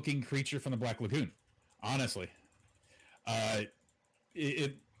different looking creature from the Black Lagoon. Honestly, uh,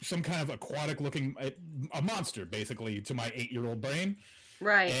 it some kind of aquatic looking a monster, basically, to my 8-year-old brain.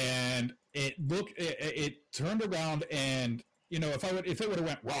 Right. And it turned around, and if it would have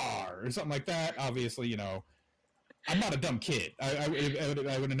went raw or something like that, obviously, I'm not a dumb kid. I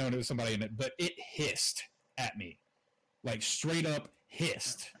would have known it was somebody in it, but it hissed at me, like straight up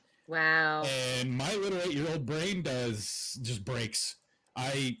hissed. Wow. And my little 8-year-old brain just breaks.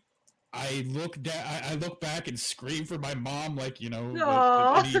 I look back and scream for my mom, like any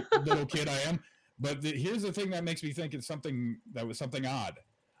little kid I am. But here's the thing that makes me think it's something odd.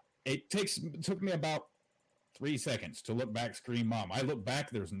 It took me about 3 seconds to look back, scream, "Mom!" I look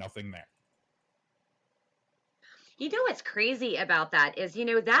back, there's nothing there. You know what's crazy about that is,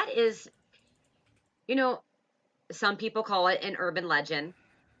 that is, some people call it an urban legend.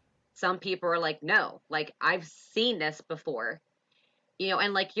 Some people are like, no, like I've seen this before.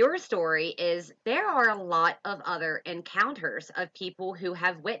 And like your story is, there are a lot of other encounters of people who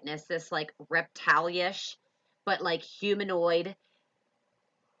have witnessed this like reptilian, but like humanoid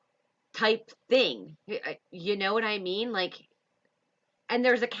type thing. You know what I mean? Like, and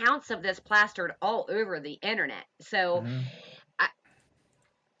there's accounts of this plastered all over the internet. So, Mhm.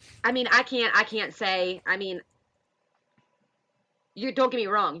 I mean, I can't say. I mean, you don't get me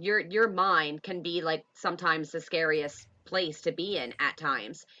wrong. Your mind can be like sometimes the scariest place to be in at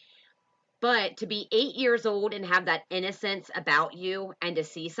times. But to be 8 years old and have that innocence about you and to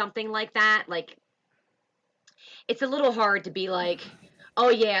see something like that, like, it's a little hard to be like, oh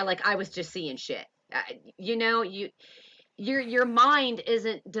yeah, like I was just seeing shit. You know, your mind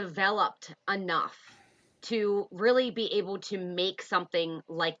isn't developed enough to really be able to make something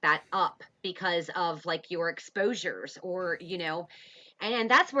like that up because of like your exposures, or and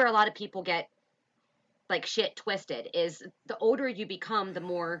that's where a lot of people get like shit twisted. Is the older you become, the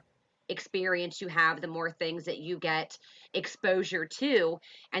more experience you have, the more things that you get exposure to,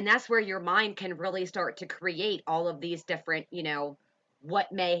 and that's where your mind can really start to create all of these different,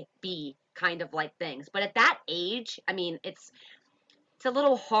 what may be kind of like things. But at that age, I mean, it's a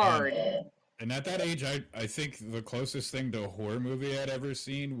little And hard. and at that age, I think the closest thing to a horror movie I'd ever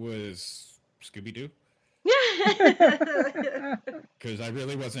seen was Scooby Doo, because I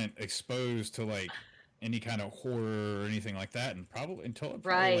really wasn't exposed to like any kind of horror or anything like that, and probably until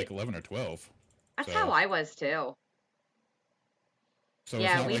probably Right. like 11 or 12. That's how So I was too. so it's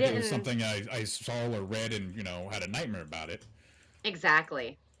Yeah, not we like it was didn't. something I saw or read and had a nightmare about it.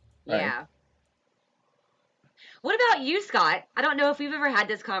 Exactly. Right. Yeah. What about you, Scott? I don't know if we've ever had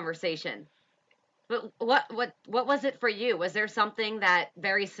this conversation. But what was it for you? Was there something that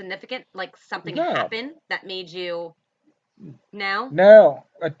very significant, like something No, happened that made you now? no.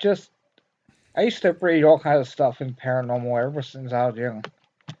 I used to read all kinds of stuff in paranormal ever since I was young,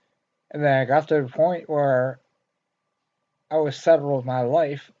 and then I got to the point where I was settled with my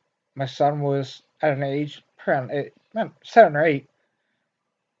life. My son was at an age around 7 or 8.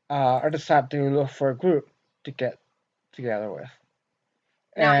 I decided to look for a group to get together with,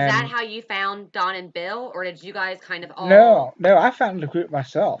 Now, is that and how you found Don and Bill, or did you guys kind of all? no, I found the group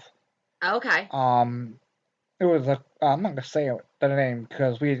myself. Okay. Um, it was I'm not gonna say the name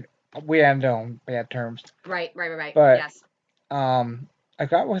because we ended on bad terms, Right. but Yes. I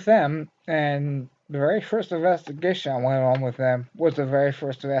got with them, and the very first investigation I went on with them was the very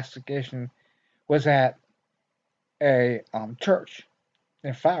first investigation was at a church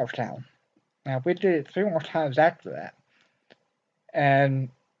in Flowertown. Now we did it 3 more times after that, and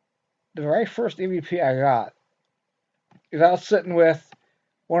the very first EVP I got is I was sitting with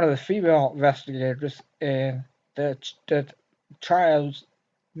one of the female investigators in the child's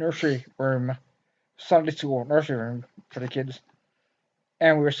nursery room, Sunday school nursery room for the kids,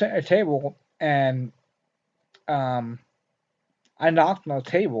 and we were sitting at a table, and I knocked on the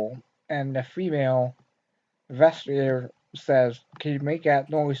table, and the female investigator says, "Can you make that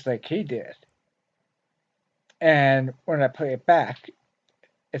noise like he did?" And when I play it back,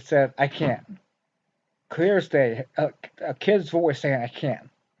 it said, "I can't." Clear as day, a kid's voice saying, "I can't."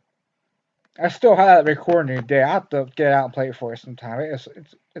 I still have that recording today. I have to get it out and play it for you sometime.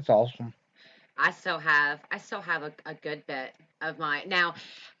 It's awesome. I still have a good bit of my now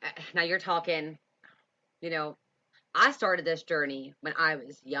you're talking, you know, I started this journey when I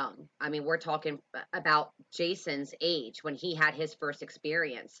was young. I mean, we're talking about Jason's age when he had his first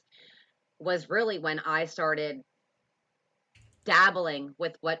experience was really when I started dabbling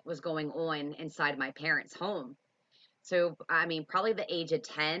with what was going on inside my parents' home. So, I mean, probably the age of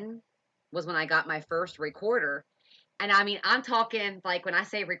 10 was when I got my first recorder. And I mean, I'm talking like when I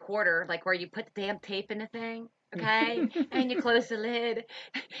say recorder, like where you put the damn tape in the thing, okay? And you close the lid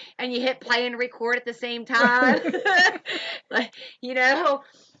and you hit play and record at the same time. Like,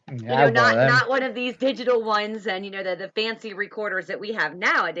 Yeah, not one of these digital ones and the fancy recorders that we have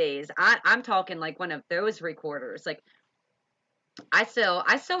nowadays. I'm talking like one of those recorders. Like I still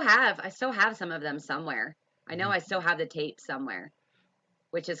have some of them somewhere. I know I still have the tape somewhere,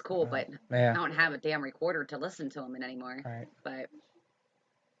 which is cool, but I don't have a damn recorder to listen to them in anymore. Right. But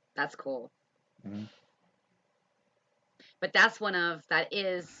that's cool. Mm. But that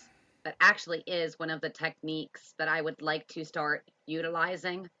actually is one of the techniques that I would like to start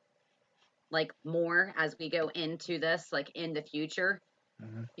utilizing like more as we go into this, like in the future,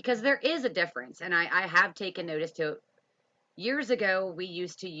 because there is a difference. And I have taken notice to years ago, we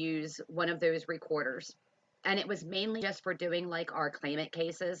used to use one of those recorders, and it was mainly just for doing like our claimant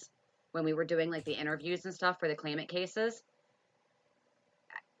cases when we were doing like the interviews and stuff for the claimant cases.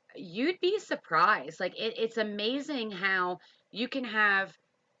 You'd be surprised. Like it's amazing how you can have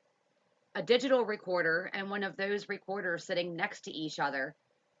a digital recorder and one of those recorders sitting next to each other,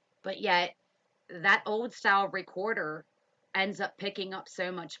 but yet that old style recorder ends up picking up so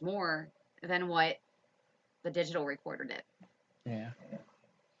much more than what the digital recorder did. Yeah.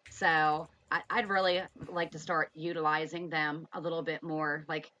 So I'd really like to start utilizing them a little bit more,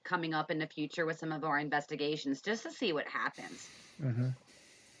 like coming up in the future with some of our investigations, just to see what happens. Mm-hmm.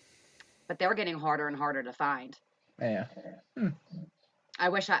 But they're getting harder and harder to find. Yeah. I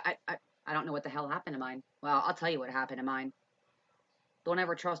wish I don't know what the hell happened to mine. Well, I'll tell you what happened to mine. Don't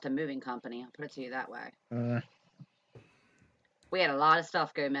ever trust a moving company. I'll put it to you that way. We had a lot of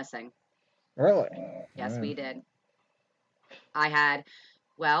stuff go missing. Really? Yes, we did. I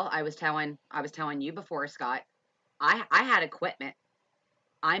was telling you before, Scott. I had equipment.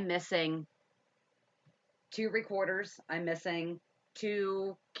 I'm missing 2 recorders. I'm missing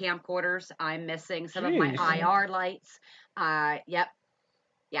 2 camcorders. I'm missing some of my IR lights. Yep.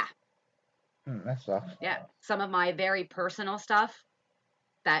 Yeah. That sucks. Yeah. Some of my very personal stuff.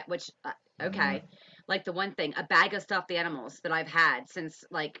 Okay. Like the one thing, a bag of stuffed animals that I've had since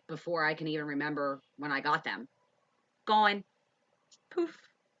like before I can even remember when I got them. Gone. Poof.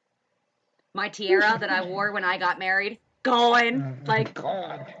 My tiara that I wore when I got married. Gone. Like,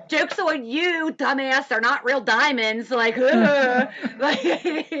 joke's on you, dumbass. They're not real diamonds. Like, like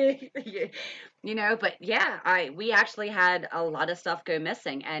but yeah, we actually had a lot of stuff go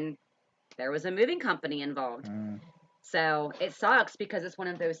missing, and there was a moving company involved. So it sucks because it's one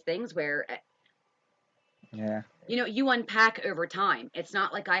of those things where, you unpack over time. It's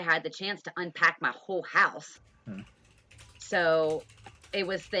not like I had the chance to unpack my whole house. So it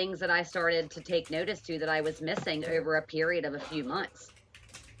was things that I started to take notice to that I was missing over a period of a few months.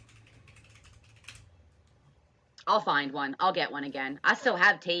 I'll find one. I'll get one again. I still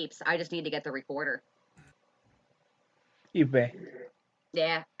have tapes. I just need to get the recorder. eBay.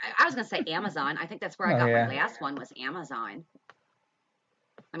 Yeah. I was going to say Amazon. I think that's where I got my last one was Amazon.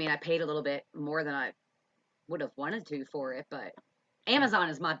 I mean, I paid a little bit more than I would have wanted to for it, but Amazon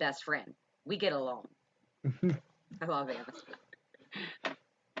is my best friend. We get along. I love Amazon.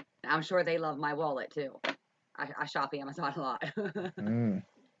 I'm sure they love my wallet too. I shop Amazon a lot.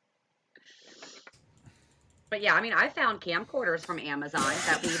 But yeah, I mean, I found camcorders from Amazon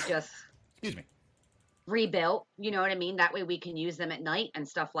that we've just rebuilt. You know what I mean? That way we can use them at night and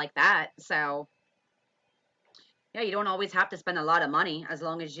stuff like that. So yeah, you don't always have to spend a lot of money as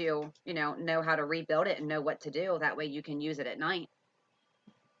long as you know how to rebuild it and know what to do. That way you can use it at night.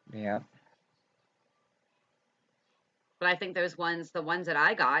 Yeah. But I think the ones that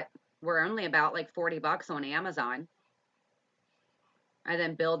I got were only about like $40 on Amazon. And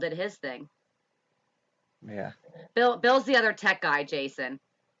then Bill did his thing. Yeah. Bill's the other tech guy, Jason.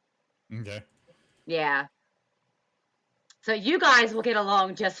 Okay. Yeah. So you guys will get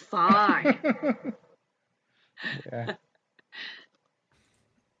along just fine. Yeah.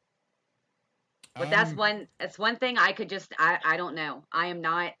 But that's one thing I could just I don't know. I am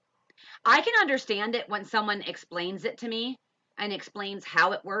not I can understand it when someone explains it to me and explains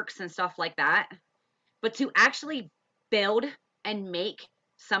how it works and stuff like that. But to actually build and make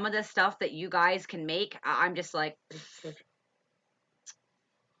some of the stuff that you guys can make, I'm just like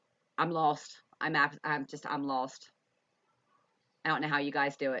I'm lost. I'm lost. I don't know how you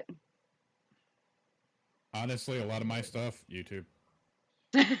guys do it. Honestly, a lot of my stuff, YouTube.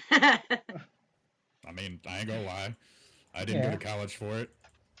 I mean, I ain't gonna lie. I didn't go to college for it.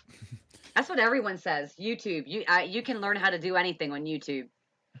 That's what everyone says. YouTube. You can learn how to do anything on YouTube.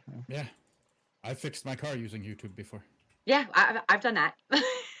 Yeah. I fixed my car using YouTube before. Yeah, I've done that.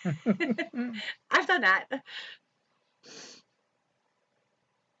 I've done that.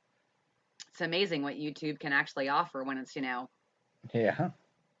 It's amazing what YouTube can actually offer when it's, Yeah.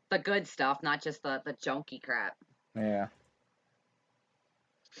 the good stuff, not just the junky crap. Yeah.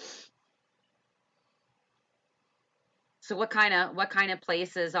 So what kind of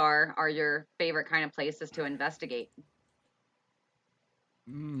places are your favorite kind of places to investigate?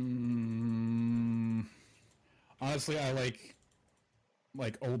 Honestly, I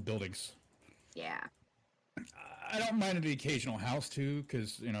like old buildings. Yeah. I don't mind the occasional house too,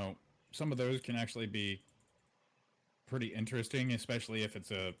 because some of those can actually be pretty interesting, especially if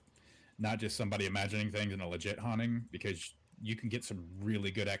it's not just somebody imagining things and a legit haunting, because you can get some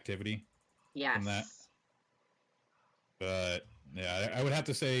really good activity from that. But yeah, I would have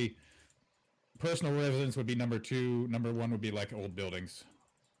to say personal residence would be number 2. Number 1 would be like old buildings.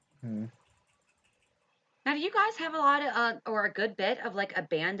 Now, do you guys have a lot of or a good bit of like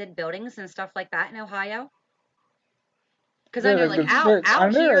abandoned buildings and stuff like that in Ohio? Because I know, like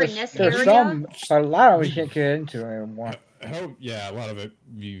out here in this there's area, some, but a lot of it we can't get into anymore. Yeah, a lot of it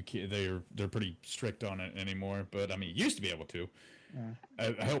they're pretty strict on it anymore. But I mean, you used to be able to.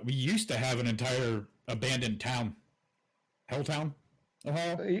 We used to have an entire abandoned town, Helltown,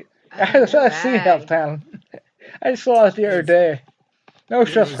 Ohio. I see Helltown. I saw it the other day. No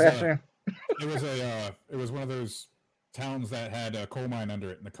trespassing. It was one of those towns that had a coal mine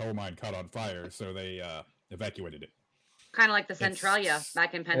under it, and the coal mine caught on fire, so they evacuated it. Kind of like the Centralia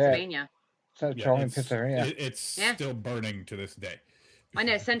back in Pennsylvania. Centralia, Pennsylvania. It's still burning to this day. I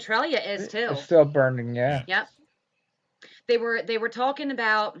know Centralia is too. It's still burning, yeah. Yep. They were talking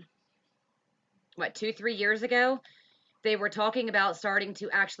about what 2-3 years ago. They were talking about starting to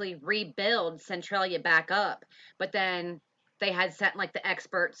actually rebuild Centralia back up, but then they had sent like the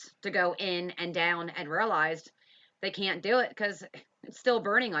experts to go in and down and realized they can't do it because it's still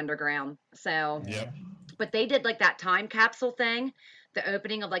burning underground. So, yep. But they did like that time capsule thing, the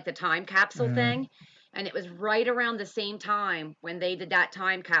opening of like the time capsule thing. And it was right around the same time when they did that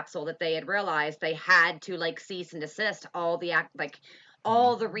time capsule that they had realized they had to like cease and desist all the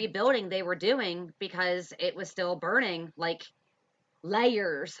all the rebuilding they were doing because it was still burning like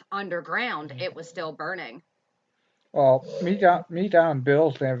layers underground. It was still burning. Well, me down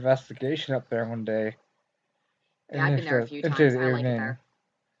Bill's an investigation up there one day. Yeah, I've been there a few times. I like it there.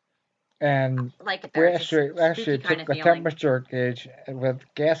 And like it there. we actually took the temperature gauge with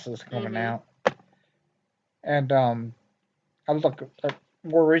gases coming out. And I was looking at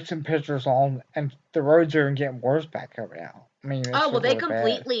more recent pictures on, and the roads are getting worse back up now. I mean, well, they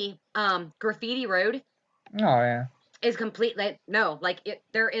completely Graffiti Road. Oh yeah. Is completely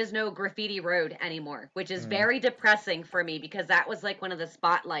there is no Graffiti Road anymore, which is very depressing for me because that was like one of the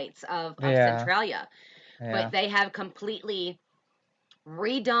spotlights of Centralia. Yeah. But they have completely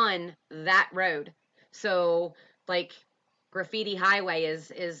redone that road. So like Graffiti Highway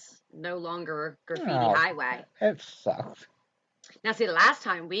is no longer Graffiti Highway. It sucks. Now see, the last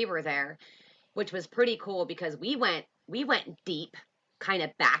time we were there, which was pretty cool because we went deep kind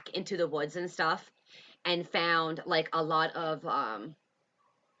of back into the woods and stuff and found like a lot of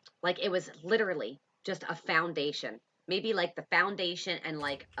like it was literally just a foundation, maybe like the foundation and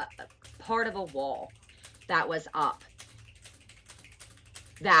like a part of a wall that was up.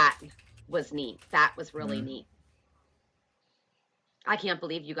 That was neat. That was really neat. I can't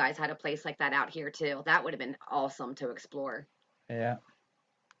believe you guys had a place like that out here too. That would have been awesome to explore. Yeah.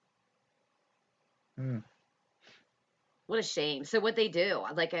 What a shame. So what they do,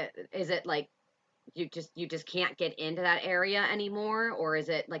 like, is it like you just can't get into that area anymore, or is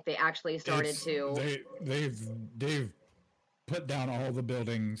it like they actually started they've put down all the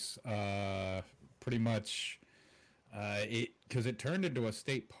buildings pretty much because it turned into a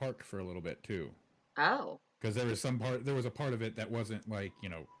state park for a little bit too. Oh, because there was a part of it that wasn't like, you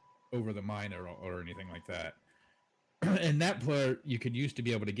know, over the mine or anything like that. And that part you could used to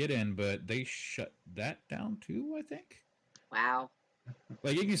be able to get in, but they shut that down too, I think. wow.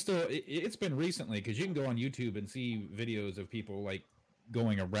 Like you can still, it's been recently because you can go on YouTube and see videos of people like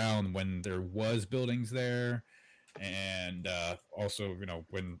going around when there was buildings there, and also, you know,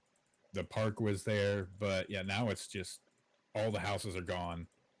 when the park was there. But yeah, now it's just all the houses are gone.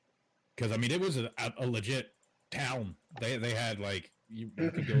 Because I mean, it was a legit town. They had like you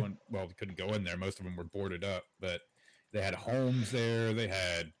could go in. Well, you couldn't go in there. Most of them were boarded up, but they had homes there. They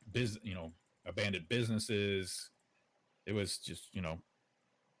had you know, abandoned businesses. It was just, you know,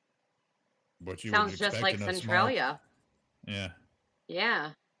 what you would Sounds just expect like in a small. Centralia. Yeah. Yeah,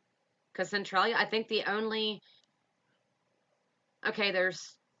 because Centralia, I think the only, okay,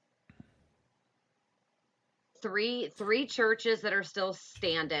 there's three churches that are still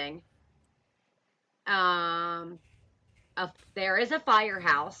standing. Um, there is a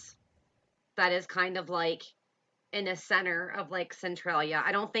firehouse that is kind of like in the center of like Centralia.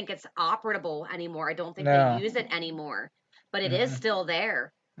 I don't think it's operable anymore. I don't think they No. use it anymore, but it is still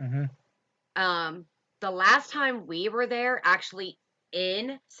there. Mm-hmm. The last time we were there, actually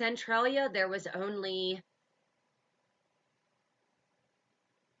in Centralia, there was only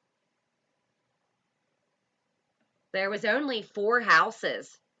 4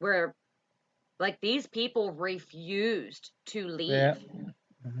 houses where like these people refused to Yeah. leave.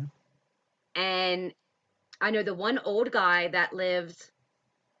 Mm-hmm. And I know the one old guy that lives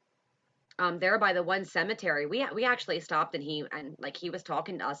there by the one cemetery. We actually stopped and he was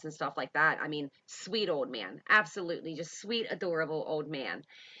talking to us and stuff like that. I mean, sweet old man. Absolutely just sweet adorable old man.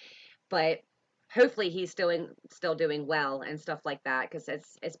 But hopefully he's still doing well and stuff like that, cuz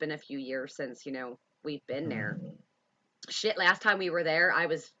it's been a few years since, you know, we've been there. Shit, last time we were there, I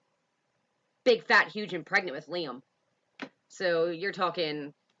was big fat huge and pregnant with Liam. So you're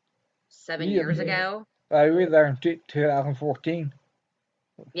talking 7 years ago. I was there in 2014.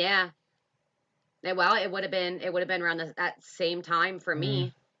 Yeah. Well, it would have been around that same time for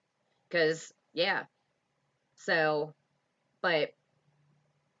me, because yeah. So, but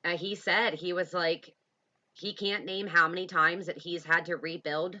he said he was like he can't name how many times that he's had to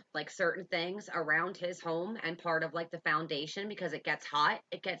rebuild like certain things around his home and part of like the foundation, because it gets hot,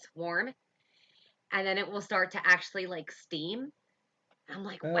 it gets warm, and then it will start to actually like steam. I'm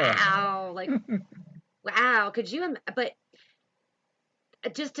like, wow, like wow, could you? But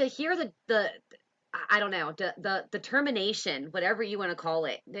just to hear the I don't know, the determination, whatever you want to call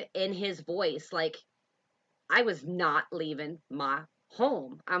it, in his voice, like I was not leaving my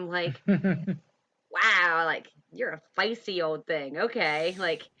home. I'm like, wow, like you're a feisty old thing. Okay,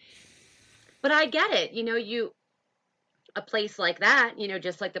 like, but I get it. You know, a place like that, you know,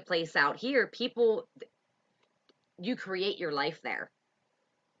 just like the place out here, people, you create your life there.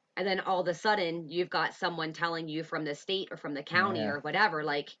 And then all of a sudden, you've got someone telling you from the state or from the county or whatever,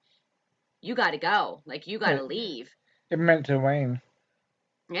 like, you got to go, like, you got to leave. It meant to Wayne.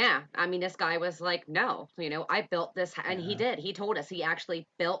 Yeah, I mean, this guy was like, no, you know, I built this, and he did. He told us he actually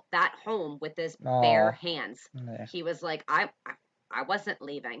built that home with his bare hands. Yeah. He was like, I wasn't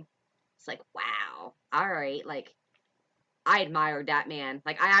leaving. It's like, wow, all right, like, I admired that man.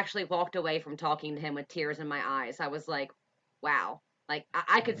 Like, I actually walked away from talking to him with tears in my eyes. I was like, wow, like,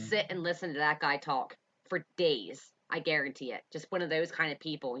 I could sit and listen to that guy talk for days. I guarantee it. Just one of those kind of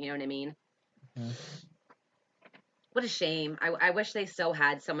people, you know what I mean? What a shame. I wish they still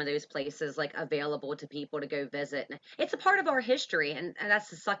had some of those places like available to people to go visit. It's a part of our history, and that's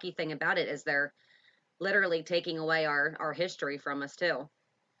the sucky thing about it, is they're literally taking away our history from us too.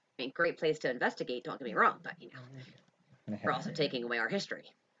 I mean, great place to investigate, don't get me wrong, but you know, we're also taking away our history.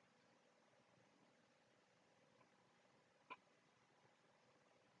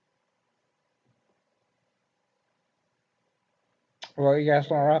 Well, you guys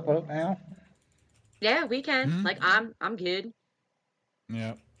want to wrap it up now? Yeah, we can. Like, I'm good.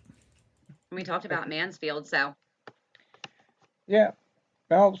 Yeah. We talked about Mansfield, so. Yeah.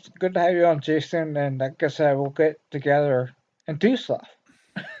 Well, it's good to have you on, Jason. And like I said, we'll get together and do stuff.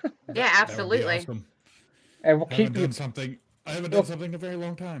 Yeah, absolutely. Awesome. And we'll keep done something. I haven't done something in a very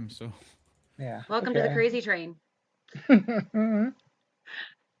long time, so. Yeah. Welcome to the crazy train.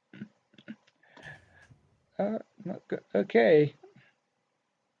 Okay.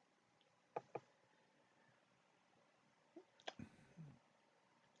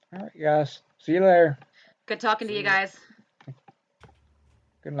 All right, guys. See you later. Good talking to you guys.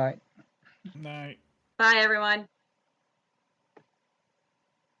 Good night. Night. Bye, everyone.